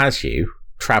actually has you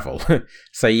travel.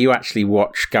 So you actually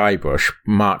watch Guybrush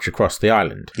march across the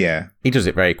island. Yeah. He does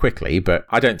it very quickly, but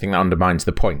I don't think that undermines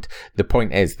the point. The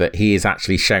point is that he is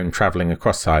actually shown travelling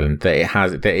across the island,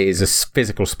 that it is a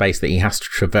physical space that he has to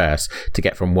traverse to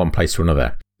get from one place to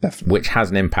another. Definitely. Which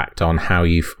has an impact on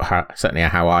certainly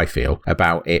how I feel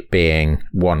about it being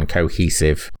one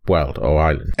cohesive world or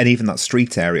island. And even that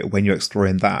street area, when you're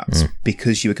exploring that,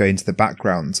 because you were going to the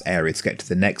background area to get to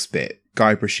the next bit,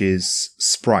 Guybrush's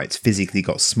sprite physically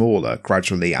got smaller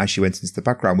gradually as you went into the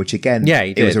background, which again,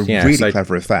 it was a really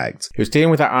clever effect. He was dealing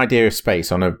with that idea of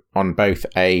space on both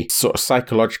a sort of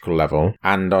psychological level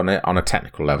and on a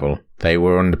technical level. They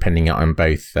were underpinning it on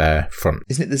both fronts.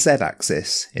 Isn't it the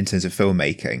Z-axis in terms of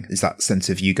filmmaking? Is that sense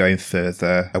of you going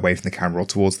further away from the camera or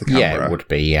towards the camera? Yeah, it would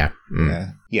be, yeah.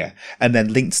 Yeah. And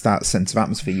then linked to that sense of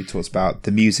atmosphere, you talked about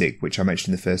the music, which I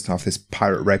mentioned in the first half, this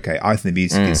pirate reggae. I think the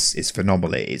music is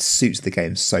phenomenal. It suits the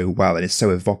game so well, and it's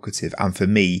so evocative. And for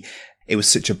me, it was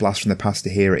such a blast from the past to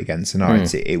hear it again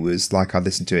tonight. It was like I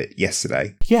listened to it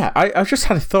yesterday. Yeah, I just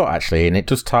had a thought, actually, and it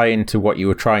does tie into what you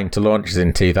were trying to launch us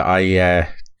into that I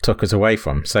took us away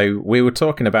from. So we were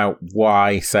talking about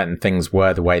why certain things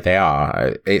were the way they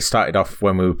are. It started off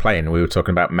when we were playing. We were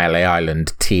talking about Melee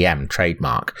Island TM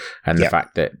trademark, and the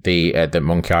fact that the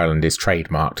Monkey Island is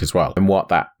trademarked as well, and what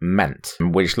that meant,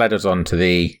 which led us on to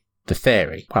the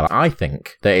theory. Well, I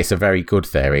think that it's a very good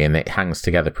theory and it hangs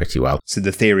together pretty well. So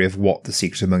the theory of what the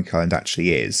Secret of Monkey Island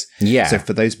actually is. Yeah. So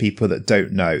for those people that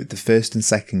don't know, the first and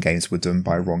second games were done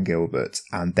by Ron Gilbert,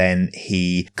 and then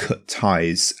he cut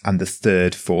ties, and the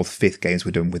third, fourth, fifth games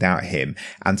were done without him.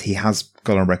 And he has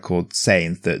gone on record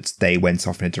saying that they went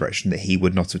off in a direction that he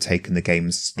would not have taken the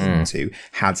games into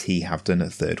had he have done a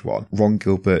third one. Ron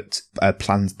Gilbert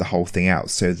planned the whole thing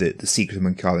out so that the Secret of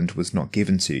Monkey Island was not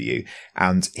given to you,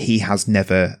 and he has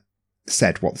never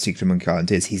said what the Secret of Monkey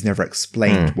Island is. He's never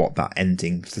explained what that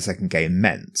ending to the second game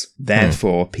meant.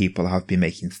 Therefore, people have been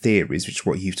making theories, which is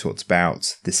what you've talked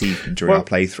about this evening during our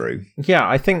playthrough. Yeah,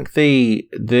 I think the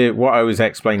what I was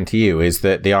explaining to you is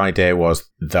that the idea was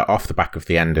that off the back of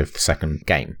the end of the second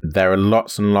game, there are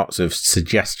lots and lots of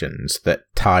suggestions that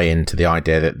tie into the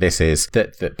idea that this is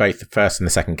that both the first and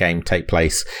the second game take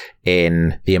place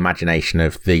in the imagination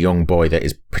of the young boy that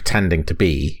is pretending to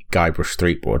be Guybrush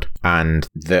Threepwood, and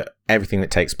that everything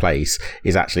that takes place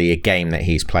is actually a game that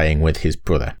he's playing with his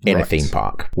brother in a theme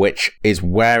park, which is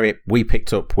where we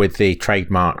picked up with the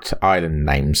trademarked island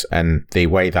names. And the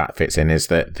way that fits in is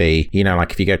that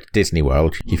like if you go to Disney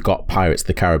World, you've got Pirates of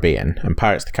the Caribbean, and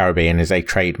Pirates of the Caribbean is a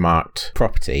trademarked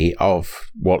property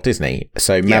of Walt Disney.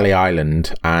 So Melee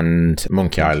Island and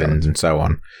Monkey Island and so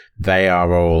on, they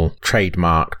are all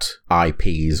trademarked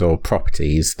IPs or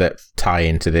properties that tie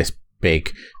into this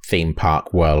big theme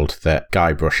park world that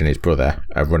Guybrush and his brother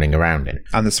are running around in.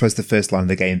 And I suppose the first line of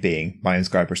the game being, my name's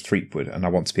Guybrush Threepwood and I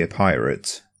want to be a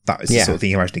pirate. That is the sort of thing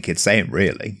you imagine a kid saying,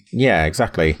 really. Yeah,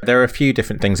 exactly. There are a few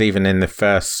different things, even in the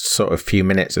first sort of few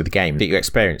minutes of the game, that you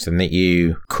experience and that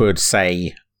you could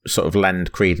say sort of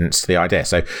lend credence to the idea.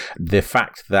 So the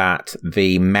fact that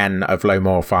the men of Low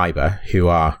Moral Fibre, who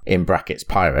are in brackets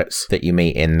pirates, that you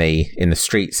meet in the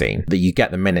street scene, that you get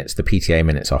the PTA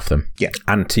minutes off them,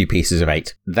 and 2 pieces of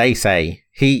 8. They say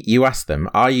you ask them,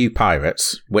 "Are you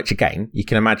pirates?" Which again, you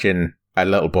can imagine a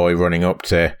little boy running up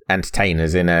to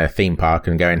entertainers in a theme park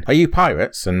and going, "Are you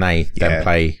pirates?" And they then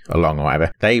play along or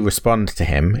whatever. They respond to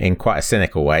him in quite a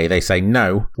cynical way. They say,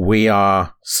 "No, we're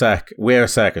a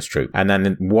circus troupe." And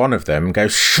then one of them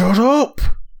goes, "Shut up!"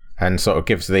 and sort of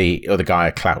gives the other guy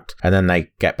a clout. And then they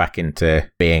get back into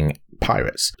being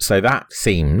pirates. So that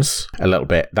seems a little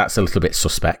bit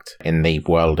suspect in the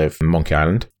world of Monkey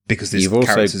Island. Because this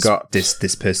character's got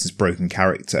this person's broken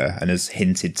character and has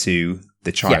hinted to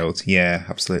the child. Yeah,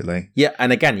 absolutely. Yeah,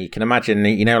 and again, you can imagine,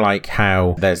 like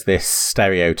how there's this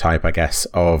stereotype, I guess,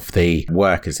 of the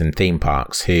workers in theme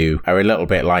parks who are a little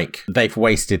bit like they've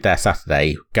wasted their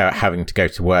Saturday having to go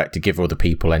to work to give other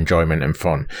people enjoyment and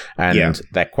fun. And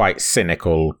they're quite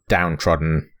cynical,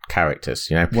 downtrodden characters,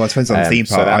 Well, it depends on the theme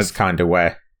park. So that's kind of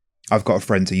where... I've got a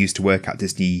friend who used to work at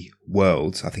Disney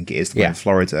World, I think it is, the one in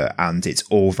Florida, and it's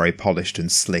all very polished and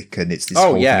slick, and it's this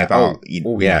whole thing about,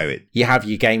 you have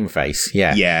your game face,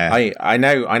 Yeah. I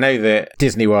know that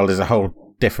Disney World is a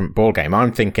whole different ball game.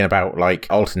 I'm thinking about like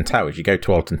Alton Towers. You go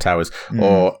to Alton Towers,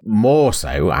 or more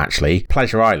so, actually,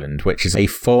 Pleasure Island, which is a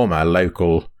former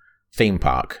local theme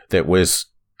park that was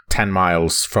 10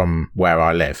 miles from where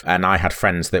I live, and I had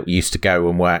friends that used to go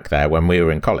and work there when we were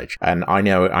in college, and I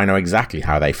know exactly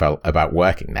how they felt about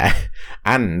working there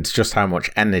and just how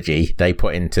much energy they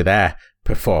put into their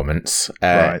performance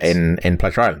in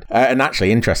Pleasure Island. And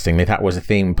actually, interestingly, that was a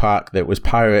theme park that was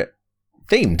pirate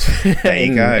themed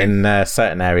in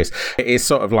certain areas. It is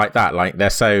sort of like that, like they're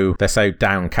so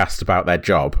downcast about their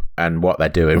job and what they're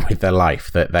doing with their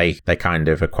life that they kind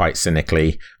of are quite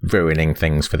cynically ruining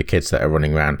things for the kids that are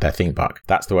running around their theme park.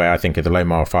 That's the way I think of the Low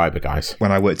Moral Fibre guys.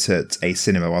 When I worked at a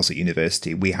cinema while I was at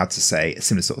university, we had to say a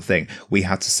similar sort of thing. We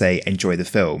had to say enjoy the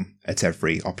film at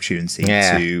every opportunity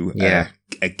to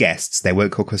guests. They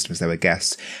weren't called customers, they were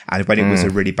guests. And when it was a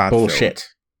really bad bullshit film,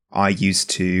 I used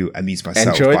to amuse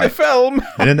myself. Enjoy the film.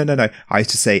 No. I used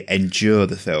to say endure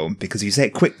the film, because if you say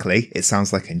it quickly, it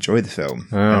sounds like enjoy the film.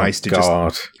 Oh, and I used to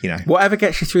just, whatever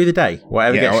gets you through the day.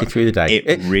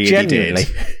 It really genuinely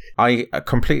did. I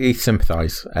completely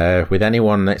sympathise with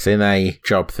anyone that's in a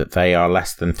job that they are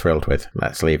less than thrilled with.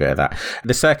 Let's leave it at that.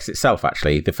 The circus itself,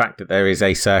 actually, the fact that there is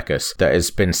a circus that has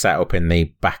been set up in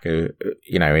the back of,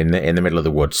 in the middle of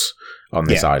the woods on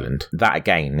this island, that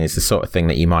again is the sort of thing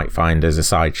that you might find as a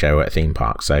sideshow at a theme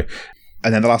park. So,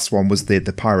 and then the last one was the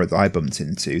pirate that I bumped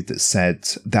into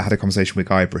that had a conversation with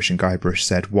Guybrush, and Guybrush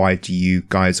said, "Why do you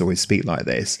guys always speak like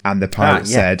this?" And the pirate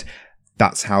said,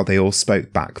 "That's how they all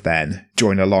spoke back then.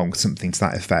 Join along," something to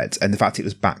that effect. And the fact it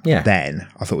was back then,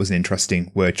 I thought was an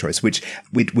interesting word choice, which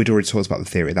we'd already talked about the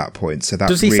theory at that point. So that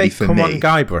does he really, say, "Come on,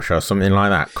 Guybrush," or something like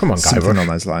that? Come on, Guybrush. Something on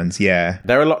those lines, yeah.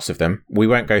 There are lots of them. We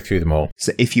won't go through them all.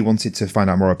 So if you wanted to find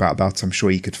out more about that, I'm sure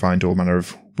you could find all manner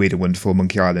of weird and wonderful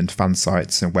Monkey Island fan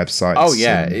sites and websites. Oh,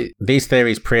 yeah. These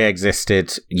theories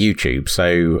pre-existed YouTube.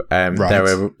 So there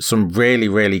are some really,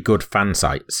 really good fan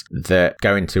sites that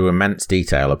go into immense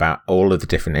detail about all of the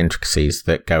different intricacies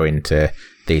that go into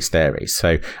these theories.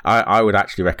 So I would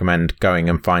actually recommend going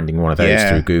and finding one of those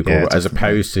through Google as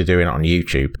opposed to doing it on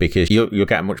YouTube, because you'll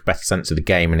get a much better sense of the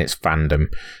game and its fandom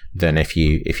than if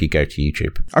you go to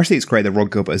YouTube. I think it's great that Ron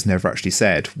Gilbert has never actually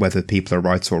said whether people are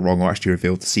right or wrong, or actually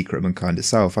revealed the secret of mankind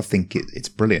itself. I think it's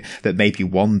brilliant that maybe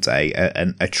one day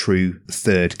a true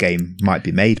third game might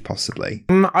be made, possibly.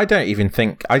 I don't even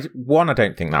think I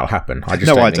don't think that'll happen. I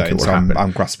just don't think it will happen.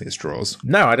 I'm grasping at straws.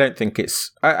 No, I don't think it's.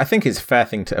 I think it's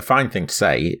a fine thing to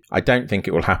say. I don't think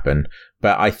it will happen,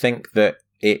 but I think that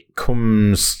it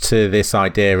comes to this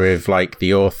idea of like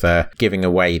the author giving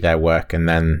away their work, and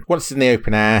then once it's in the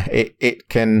open air, it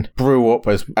can brew up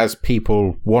as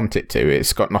people want it to.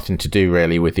 It's got nothing to do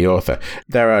really with the author.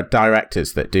 There are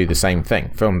directors that do the same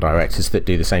thing, film directors that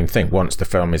do the same thing. Once the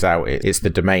film is out, it's the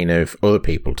domain of other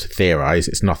people to theorize.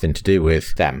 It's nothing to do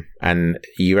with them, and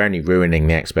you're only ruining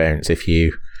the experience if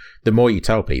you. The more you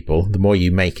tell people, the more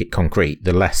you make it concrete,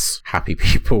 the less happy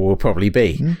people will probably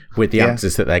be with the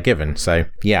answers that they're given. So,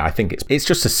 yeah, I think it's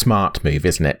just a smart move,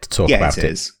 isn't it, to talk about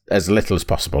it as little as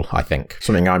possible, I think.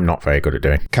 Something I'm not very good at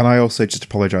doing. Can I also just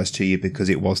apologise to you, because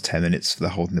it was 10 minutes for the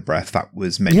holding the breath. That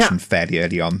was mentioned fairly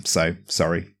early on, so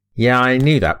sorry. Yeah, I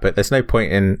knew that, but there's no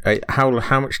point in... How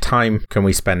much time can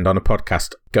we spend on a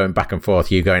podcast going back and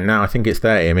forth? You going, no, I think it's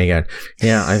 30, and me going,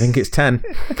 yeah, I think it's 10.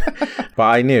 But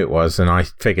I knew it was, and I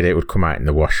figured it would come out in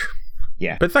the wash.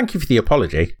 Yeah. But thank you for the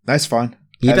apology. That's fine.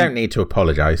 You don't need to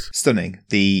apologise. Stunning.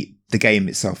 The game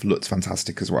itself looked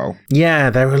fantastic as well. Yeah,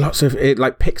 there were lots of...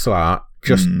 like pixel art,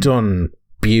 just done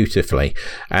beautifully.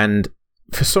 And...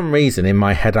 for some reason, in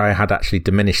my head, I had actually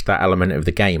diminished that element of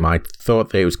the game. I thought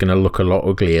that it was going to look a lot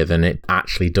uglier than it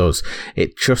actually does.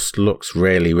 It just looks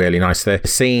really, really nice. The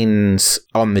scenes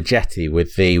on the jetty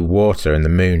with the water and the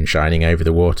moon shining over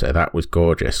the water, that was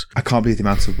gorgeous. I can't believe the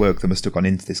amount of work that must have gone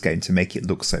into this game to make it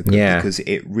look so good, because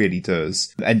it really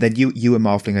does. And then you were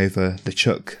marvelling over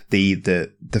LeChuck, the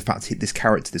fact that this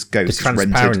character, this ghost, the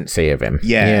transparency of him.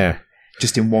 Yeah.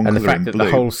 Just in one colour, and the fact that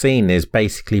the whole scene is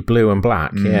basically blue and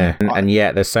black, and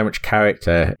yet there's so much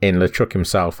character in LeChuck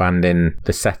himself and in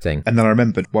the setting. And then I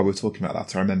remembered, while we were talking about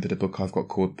that, I remembered a book I've got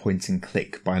called Point and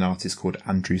Click by an artist called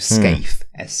Andrew Scaife,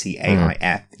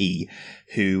 Scaife,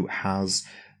 who has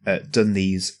done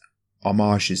these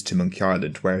homages to Monkey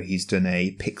Island, where he's done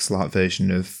a pixel art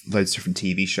version of loads of different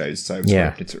TV shows. So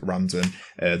it's at random.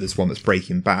 There's one that's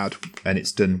Breaking Bad, and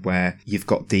it's done where you've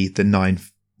got the 9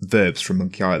 verbs from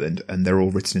Monkey Island, and they're all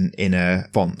written in a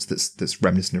font that's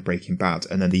reminiscent of Breaking Bad,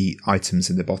 and then the items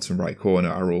in the bottom right corner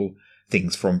are all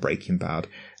things from Breaking Bad.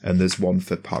 And there's one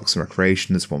for Parks and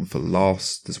Recreation, there's one for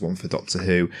Lost, there's one for Doctor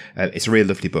Who. It's a really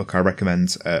lovely book. I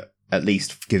recommend at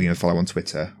least giving him a follow on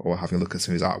Twitter or having a look at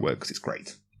some of his artwork, because it's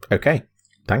great. Okay,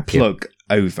 thank you. Plug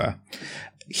over.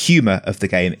 Humour of the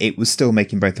game, it was still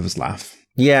making both of us laugh.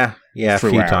 Yeah, a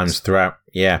few times throughout.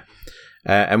 Yeah.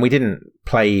 And we didn't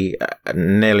play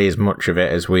nearly as much of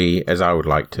it as I would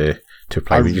like to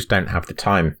play. We just don't have the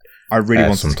time. I really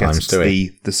wanted to get to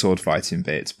the sword fighting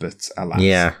bit, but alas.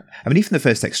 Yeah. I mean, even the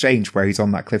first exchange where he's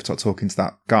on that cliff top talking to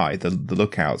that guy, the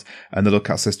lookout, and the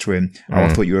lookout says to him,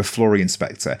 I thought you were a flooring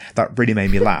inspector. That really made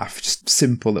me laugh. Just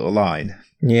simple little line.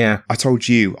 Yeah. I told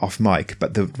you off mic,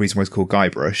 but the reason why it's called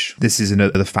Guybrush, this is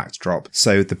another fact drop.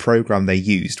 So the program they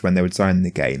used when they were designing the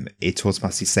game, it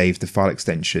automatically saved the file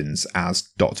extensions as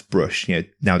 .brush. You know,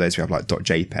 nowadays we have like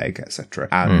 .jpeg, etc.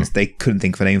 And they couldn't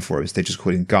think of a name for it, so they just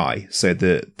called him Guy. So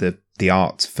the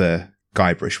art for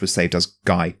Guybrush was saved as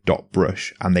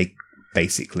Guy.brush, and they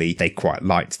quite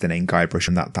liked the name Guybrush,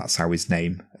 and that's how his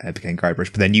name became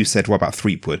Guybrush. But then you said, what about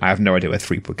Threepwood? I have no idea where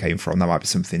Threepwood came from. That might be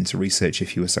something to research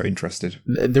if you were so interested.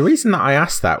 The reason that I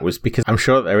asked that was because I'm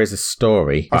sure there is a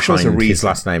story behind his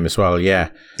last name as well,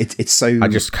 yeah. It's so... I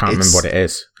just can't remember what it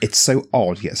is. It's so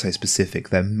odd yet so specific.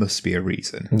 There must be a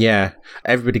reason. Yeah.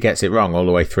 Everybody gets it wrong all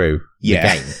the way through the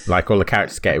game. Like, all the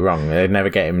characters get it wrong. They never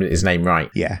get his name right.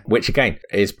 Yeah. Which, again,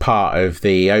 is part of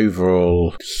the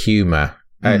overall humour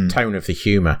tone of the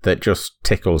humour that just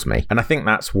tickles me. And I think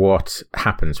that's what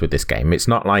happens with this game. It's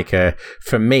not like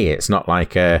for me, it's not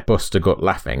like a bust a gut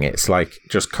laughing. It's like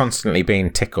just constantly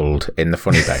being tickled in the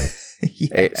funny bone.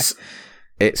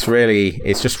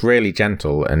 It's just really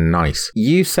gentle and nice.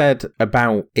 You said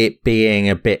about it being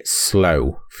a bit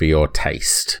slow for your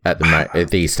taste at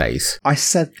these days. I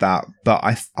said that, but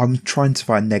I'm trying to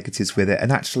find negatives with it,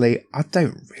 and actually, I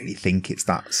don't really think it's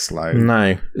that slow.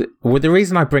 No. Well, the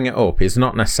reason I bring it up is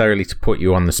not necessarily to put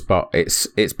you on the spot.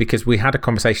 It's because we had a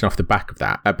conversation off the back of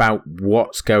that about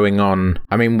what's going on.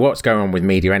 I mean, what's going on with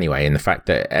media anyway, and the fact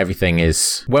that everything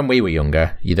is, when we were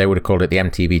younger, they would have called it the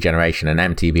MTV generation and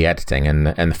MTV editing, and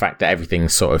the fact that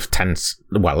everything's sort of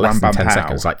less than 10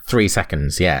 seconds, like 3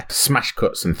 seconds, yeah. Smash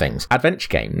cuts and things. Adventure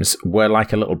games were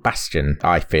like a little bastion,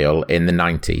 I feel, in the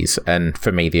 90s, and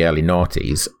for me, the early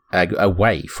noughties,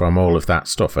 away from all of that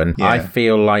stuff. And I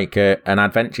feel like an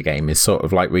adventure game is sort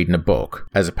of like reading a book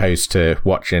as opposed to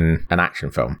watching an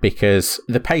action film, because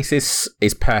the pace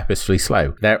is purposefully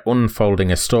slow. They're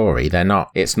unfolding a story.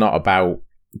 It's not about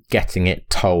getting it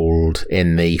told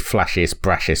in the flashiest,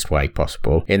 brashest way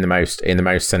possible, in the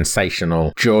most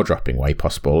sensational, jaw-dropping way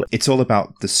possible. It's all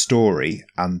about the story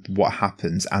and what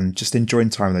happens, and just enjoying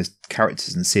time with those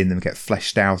characters and seeing them get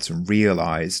fleshed out and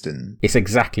realised. And it's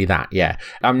exactly that. Yeah,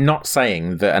 I'm not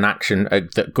saying that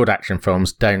that good action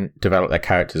films don't develop their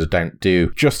characters or don't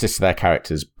do justice to their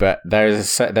characters, but there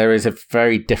is a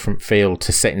very different feel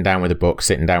to sitting down with a book,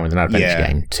 sitting down with an adventure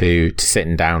game, to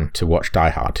sitting down to watch Die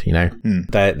Hard.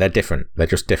 They're different. They're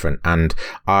just different. And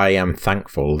I am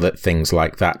thankful that things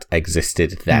like that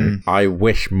existed then. I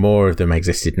wish more of them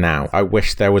existed now. I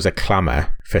wish there was a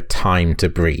clamour for time to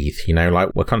breathe.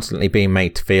 Like, we're constantly being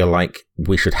made to feel like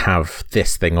we should have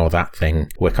this thing or that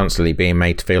thing. We're constantly being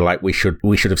made to feel like we should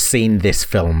have seen this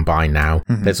film by now.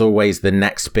 There's always the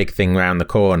next big thing around the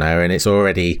corner, and it's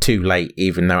already too late,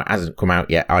 even though it hasn't come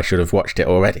out yet. I should have watched it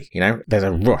already. There's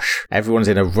a rush. Everyone's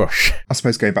in a rush. I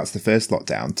suppose going back to the first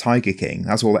lockdown, Tiger King,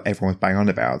 that's all that everyone was banging on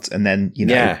about. And then,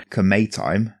 come May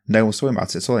time, no one's talking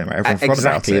about it. It's all everyone forgot about it.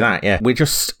 Exactly that, yeah. We're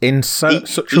just in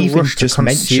such a rush to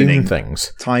consume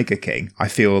things. Tiger King, I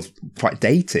feel quite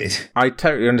dated. I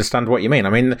totally understand what you mean. I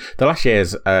mean, the last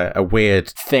year's a weird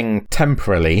thing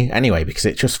temporarily anyway, because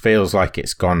it just feels like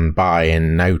it's gone by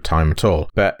in no time at all.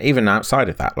 But even outside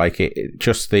of that, like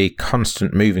just the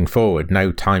constant moving forward,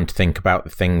 no time to think about the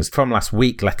things from last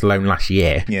week, let alone last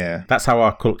year. Yeah. That's how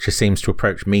our culture seems to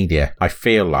approach media. I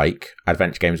feel like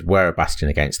adventure games were a bastion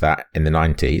against that in the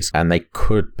 90s, and they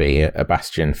could be a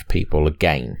bastion for people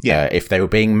again if they were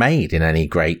being made in any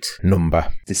great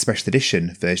number. The special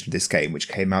edition version of this game, which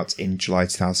came out in July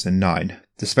 2009,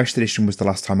 the special edition was the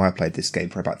last time I played this game,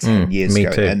 for about 10 years ago.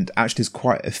 Too. And actually there's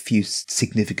quite a few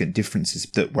significant differences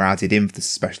that were added in for the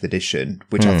special edition,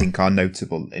 which I think are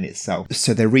notable in itself.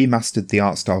 So they remastered the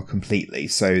art style completely.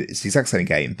 So it's the exact same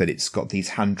game, but it's got these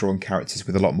hand-drawn characters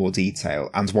with a lot more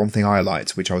detail. And one thing I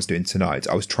liked, which I was doing tonight,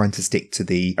 I was trying to stick to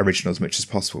the original as much as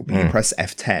possible. But you press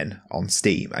F10 on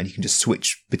Steam and you can just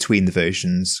switch between the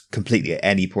versions completely at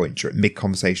any point during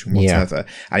mid-conversation, whatever.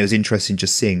 Yeah. And it was interesting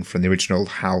just seeing from the original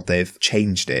how they've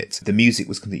changed it. The music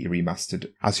was completely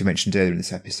remastered. As we mentioned earlier in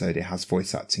this episode, it has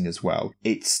voice acting as well.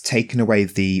 It's taken away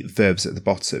the verbs at the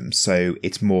bottom, so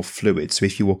it's more fluid. So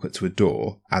if you walk up to a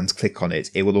door and click on it,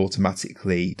 it will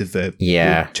automatically, the verb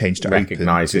will change to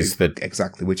recognises open.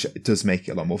 Exactly, which does make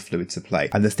it a lot more fluid to play.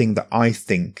 And the thing that I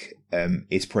think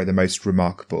is probably the most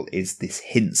remarkable is this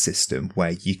hint system,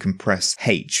 where you can press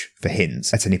H for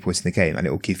hints at any point in the game and it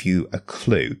will give you a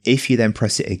clue. If you then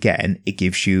press it again, it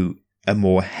gives you a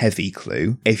more heavy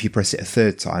clue. If you press it a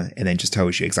third time, it then just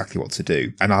tells you exactly what to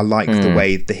do. And I like the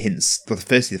way the hints, well,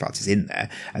 firstly, the fact is in there,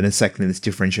 and then secondly, there's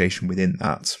differentiation within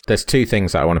that. There's two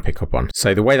things that I want to pick up on.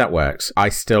 So the way that works, I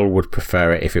still would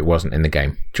prefer it if it wasn't in the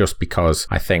game, just because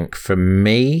I think for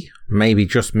me, maybe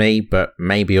just me, but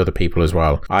maybe other people as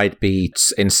well, I'd be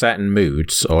in certain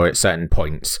moods or at certain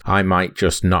points, I might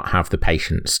just not have the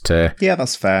patience to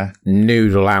that's fair,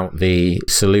 noodle out the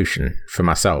solution for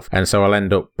myself. And so I'll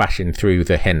end up bashing through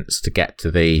the hints to get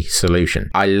to the solution.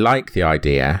 I like the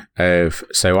idea of,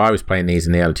 so I was playing these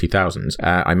in the early 2000s.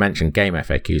 I mentioned game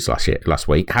FAQs last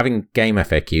week. Having game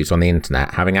FAQs on the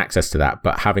internet, having access to that,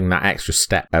 but having that extra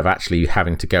step of actually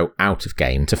having to go out of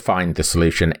game to find the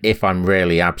solution if I'm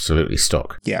really absolutely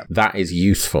stuck. Yeah. That is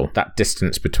useful. That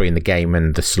distance between the game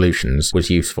and the solutions was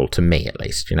useful to me, at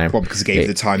least, Well, because it gave you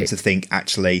the time to think,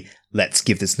 actually, let's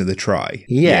give this another try.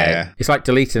 Yeah. It's like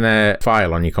deleting a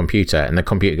file on your computer and the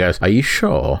computer goes, are you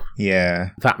sure? Yeah.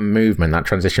 That movement, that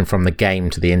transition from the game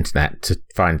to the internet to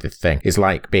find the thing is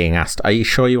like being asked, are you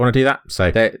sure you want to do that? So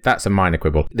that's a minor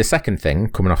quibble. The second thing,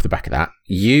 coming off the back of that,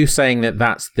 you saying that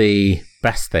that's the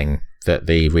best thing that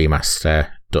the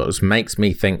remaster does makes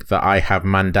me think that I have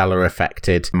Mandela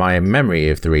affected my memory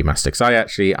of the remaster. Because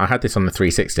I had this on the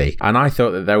 360, and I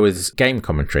thought that there was game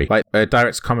commentary, like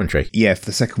direct commentary. Yeah, for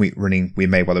the second week running, we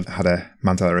may well have had a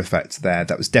Mandela effect there.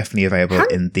 That was definitely available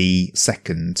in the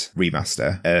second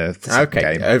remaster of the second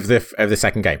game. Of the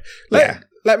second game.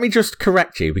 Let me just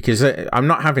correct you, because I'm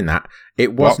not having that.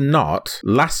 It was not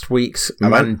last week's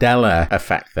Mandela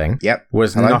effect thing. Yep.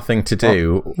 Was nothing to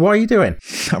do. What are you doing?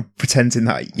 I'm pretending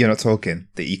that you're not talking,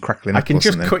 that you're crackling up. I can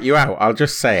just cut you out. I'll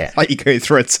just say it. Like you're going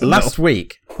through a tunnel.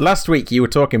 Last week you were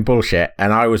talking bullshit,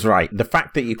 and I was right. The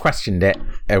fact that you questioned it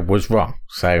was wrong.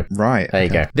 So there you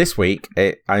go. This week,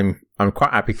 I'm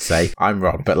quite happy to say I'm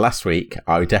wrong, but last week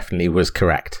I definitely was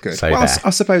correct. Good. So well, I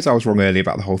suppose I was wrong earlier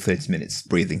about the whole 30 minutes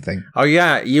breathing thing. Oh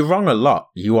yeah, you're wrong a lot.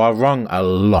 You are wrong a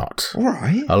lot. All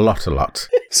right. A lot.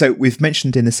 So we've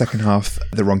mentioned in the second half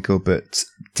that Ron Gilbert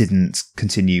didn't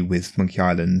continue with Monkey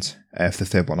Island for the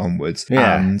third one onwards.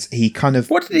 Yeah. And he kind of...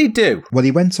 What did he do? Well,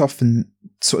 he went off and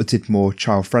sort of did more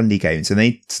child-friendly games, and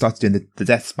they started doing the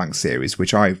Deathspank series,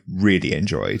 which I really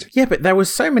enjoyed. Yeah, but there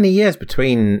was so many years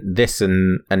between this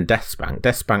and Deathspank.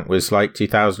 Deathspank was like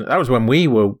 2000. That was when we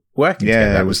were working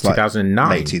together. That was 2009.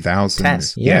 Late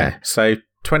 2000s. 10. Yeah. So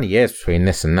 20 years between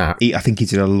this and that. I think he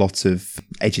did a lot of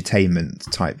edutainment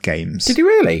type games. Did he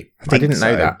really? I didn't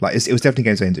know that. Like, it was definitely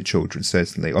games aimed at children,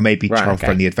 certainly. Or maybe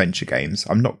child-friendly adventure games.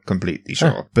 I'm not completely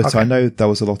sure. But I know there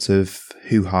was a lot of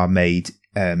hoo-ha made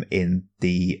in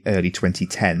the early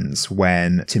 2010s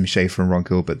when Tim Schafer and Ron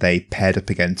Gilbert, they paired up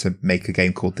again to make a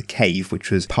game called The Cave, which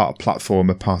was part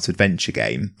platformer, part adventure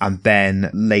game. And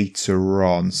then later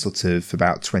on, sort of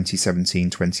about 2017,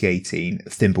 2018,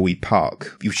 Thimbleweed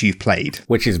Park, which you've played.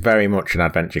 Which is very much an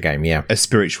adventure game, yeah. A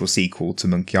spiritual sequel to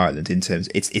Monkey Island in terms,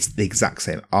 it's the exact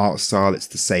same art style, it's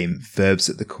the same verbs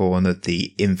at the corner,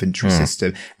 the inventory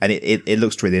system, and it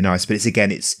looks really nice, but it's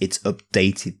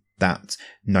updated that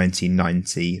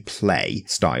 1990 play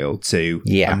style to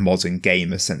a modern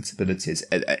gamer sensibilities.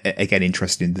 Again,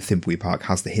 interesting, the Thimbleweed Park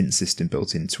has the hint system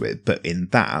built into it, but in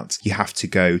that, you have to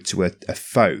go to a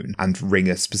phone and ring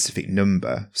a specific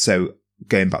number. So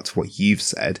going back to what you've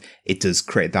said, it does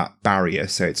create that barrier,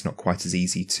 so it's not quite as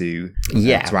easy to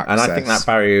access. And I think that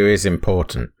barrier is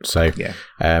important. So,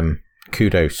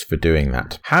 kudos for doing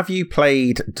that. Have you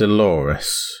played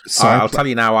Dolores? So I'll tell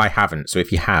you now, I haven't. So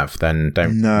if you have, then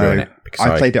don't ruin it.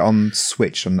 I played it on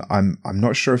Switch, and I'm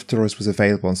not sure if Dolores was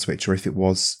available on Switch or if it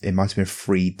might have been a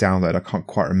free download. I can't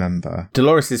quite remember.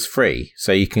 Dolores is free,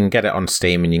 so you can get it on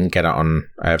Steam and you can get it on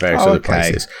various other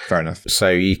places. Fair enough. So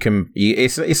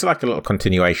it's like a little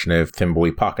continuation of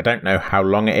Thimbleweed Park. I don't know how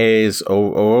long it is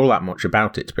or all that much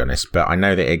about it, to be honest, but I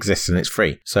know that it exists and it's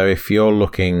free. So if you're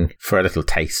looking for a little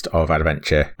taste of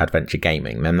adventure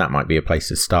gaming, then that might be a place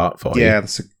to start for you. Yeah,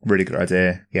 that's a really good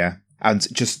idea. Yeah. And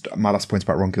just my last point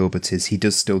about Ron Gilbert is he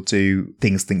does still do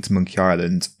things linked to Monkey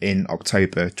Island. In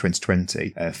October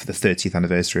 2020, for the 30th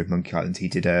anniversary of Monkey Island, he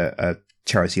did a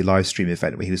charity live stream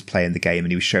event where he was playing the game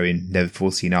and he was showing never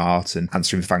before seen art and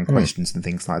answering fan questions and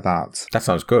things like that. That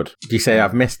sounds good. Did you say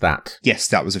I've missed that? Yes,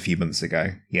 that was a few months ago.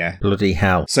 Yeah. Bloody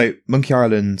hell. So Monkey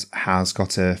Island has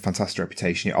got a fantastic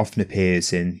reputation. It often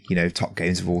appears in, top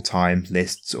games of all time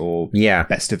lists or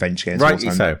best adventure games of all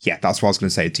time. So. Yeah, that's what I was going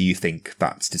to say. Do you think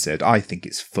that's deserved? I think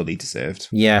it's fully deserved.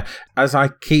 Yeah. As I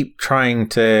keep trying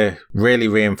to really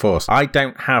reinforce, I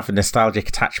don't have nostalgic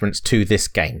attachments to this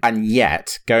game. And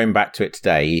yet, going back to it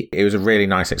today, it was a really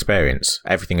nice experience.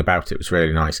 Everything about it was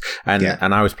really nice. And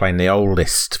I was playing the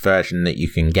oldest version that you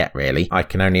can get, really. I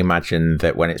can only imagine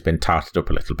that when it's been tarted up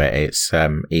a little bit, it's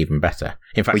even better.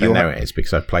 In fact, I know it is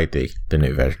because I've played the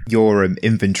new version. Your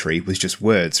inventory was just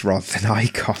words rather than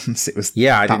icons. It was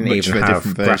I didn't even have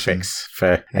graphics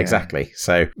for exactly.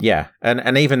 So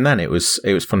and even then it was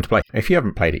fun to play. If you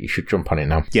haven't played it, you should jump on it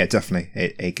now. Yeah, definitely.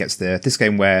 It gets this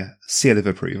game where seal of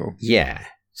approval. Yeah.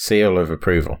 Seal of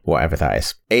approval, whatever that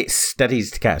is. It's steady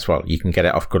to get as well. You can get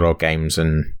it off Good Old Games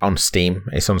and on Steam.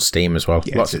 It's on Steam as well.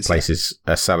 Lots of places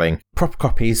are selling proper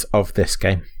copies of this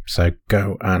game. So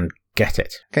go and get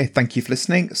it. Okay, thank you for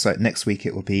listening. So next week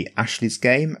it will be Ashley's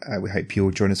game. We hope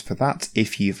you'll join us for that.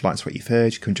 If you've liked what you've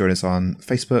heard, you can join us on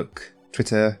Facebook,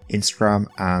 Twitter, Instagram,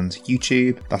 and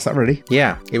YouTube. That's that, really.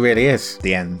 Yeah, it really is.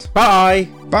 The end. Bye.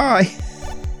 Bye.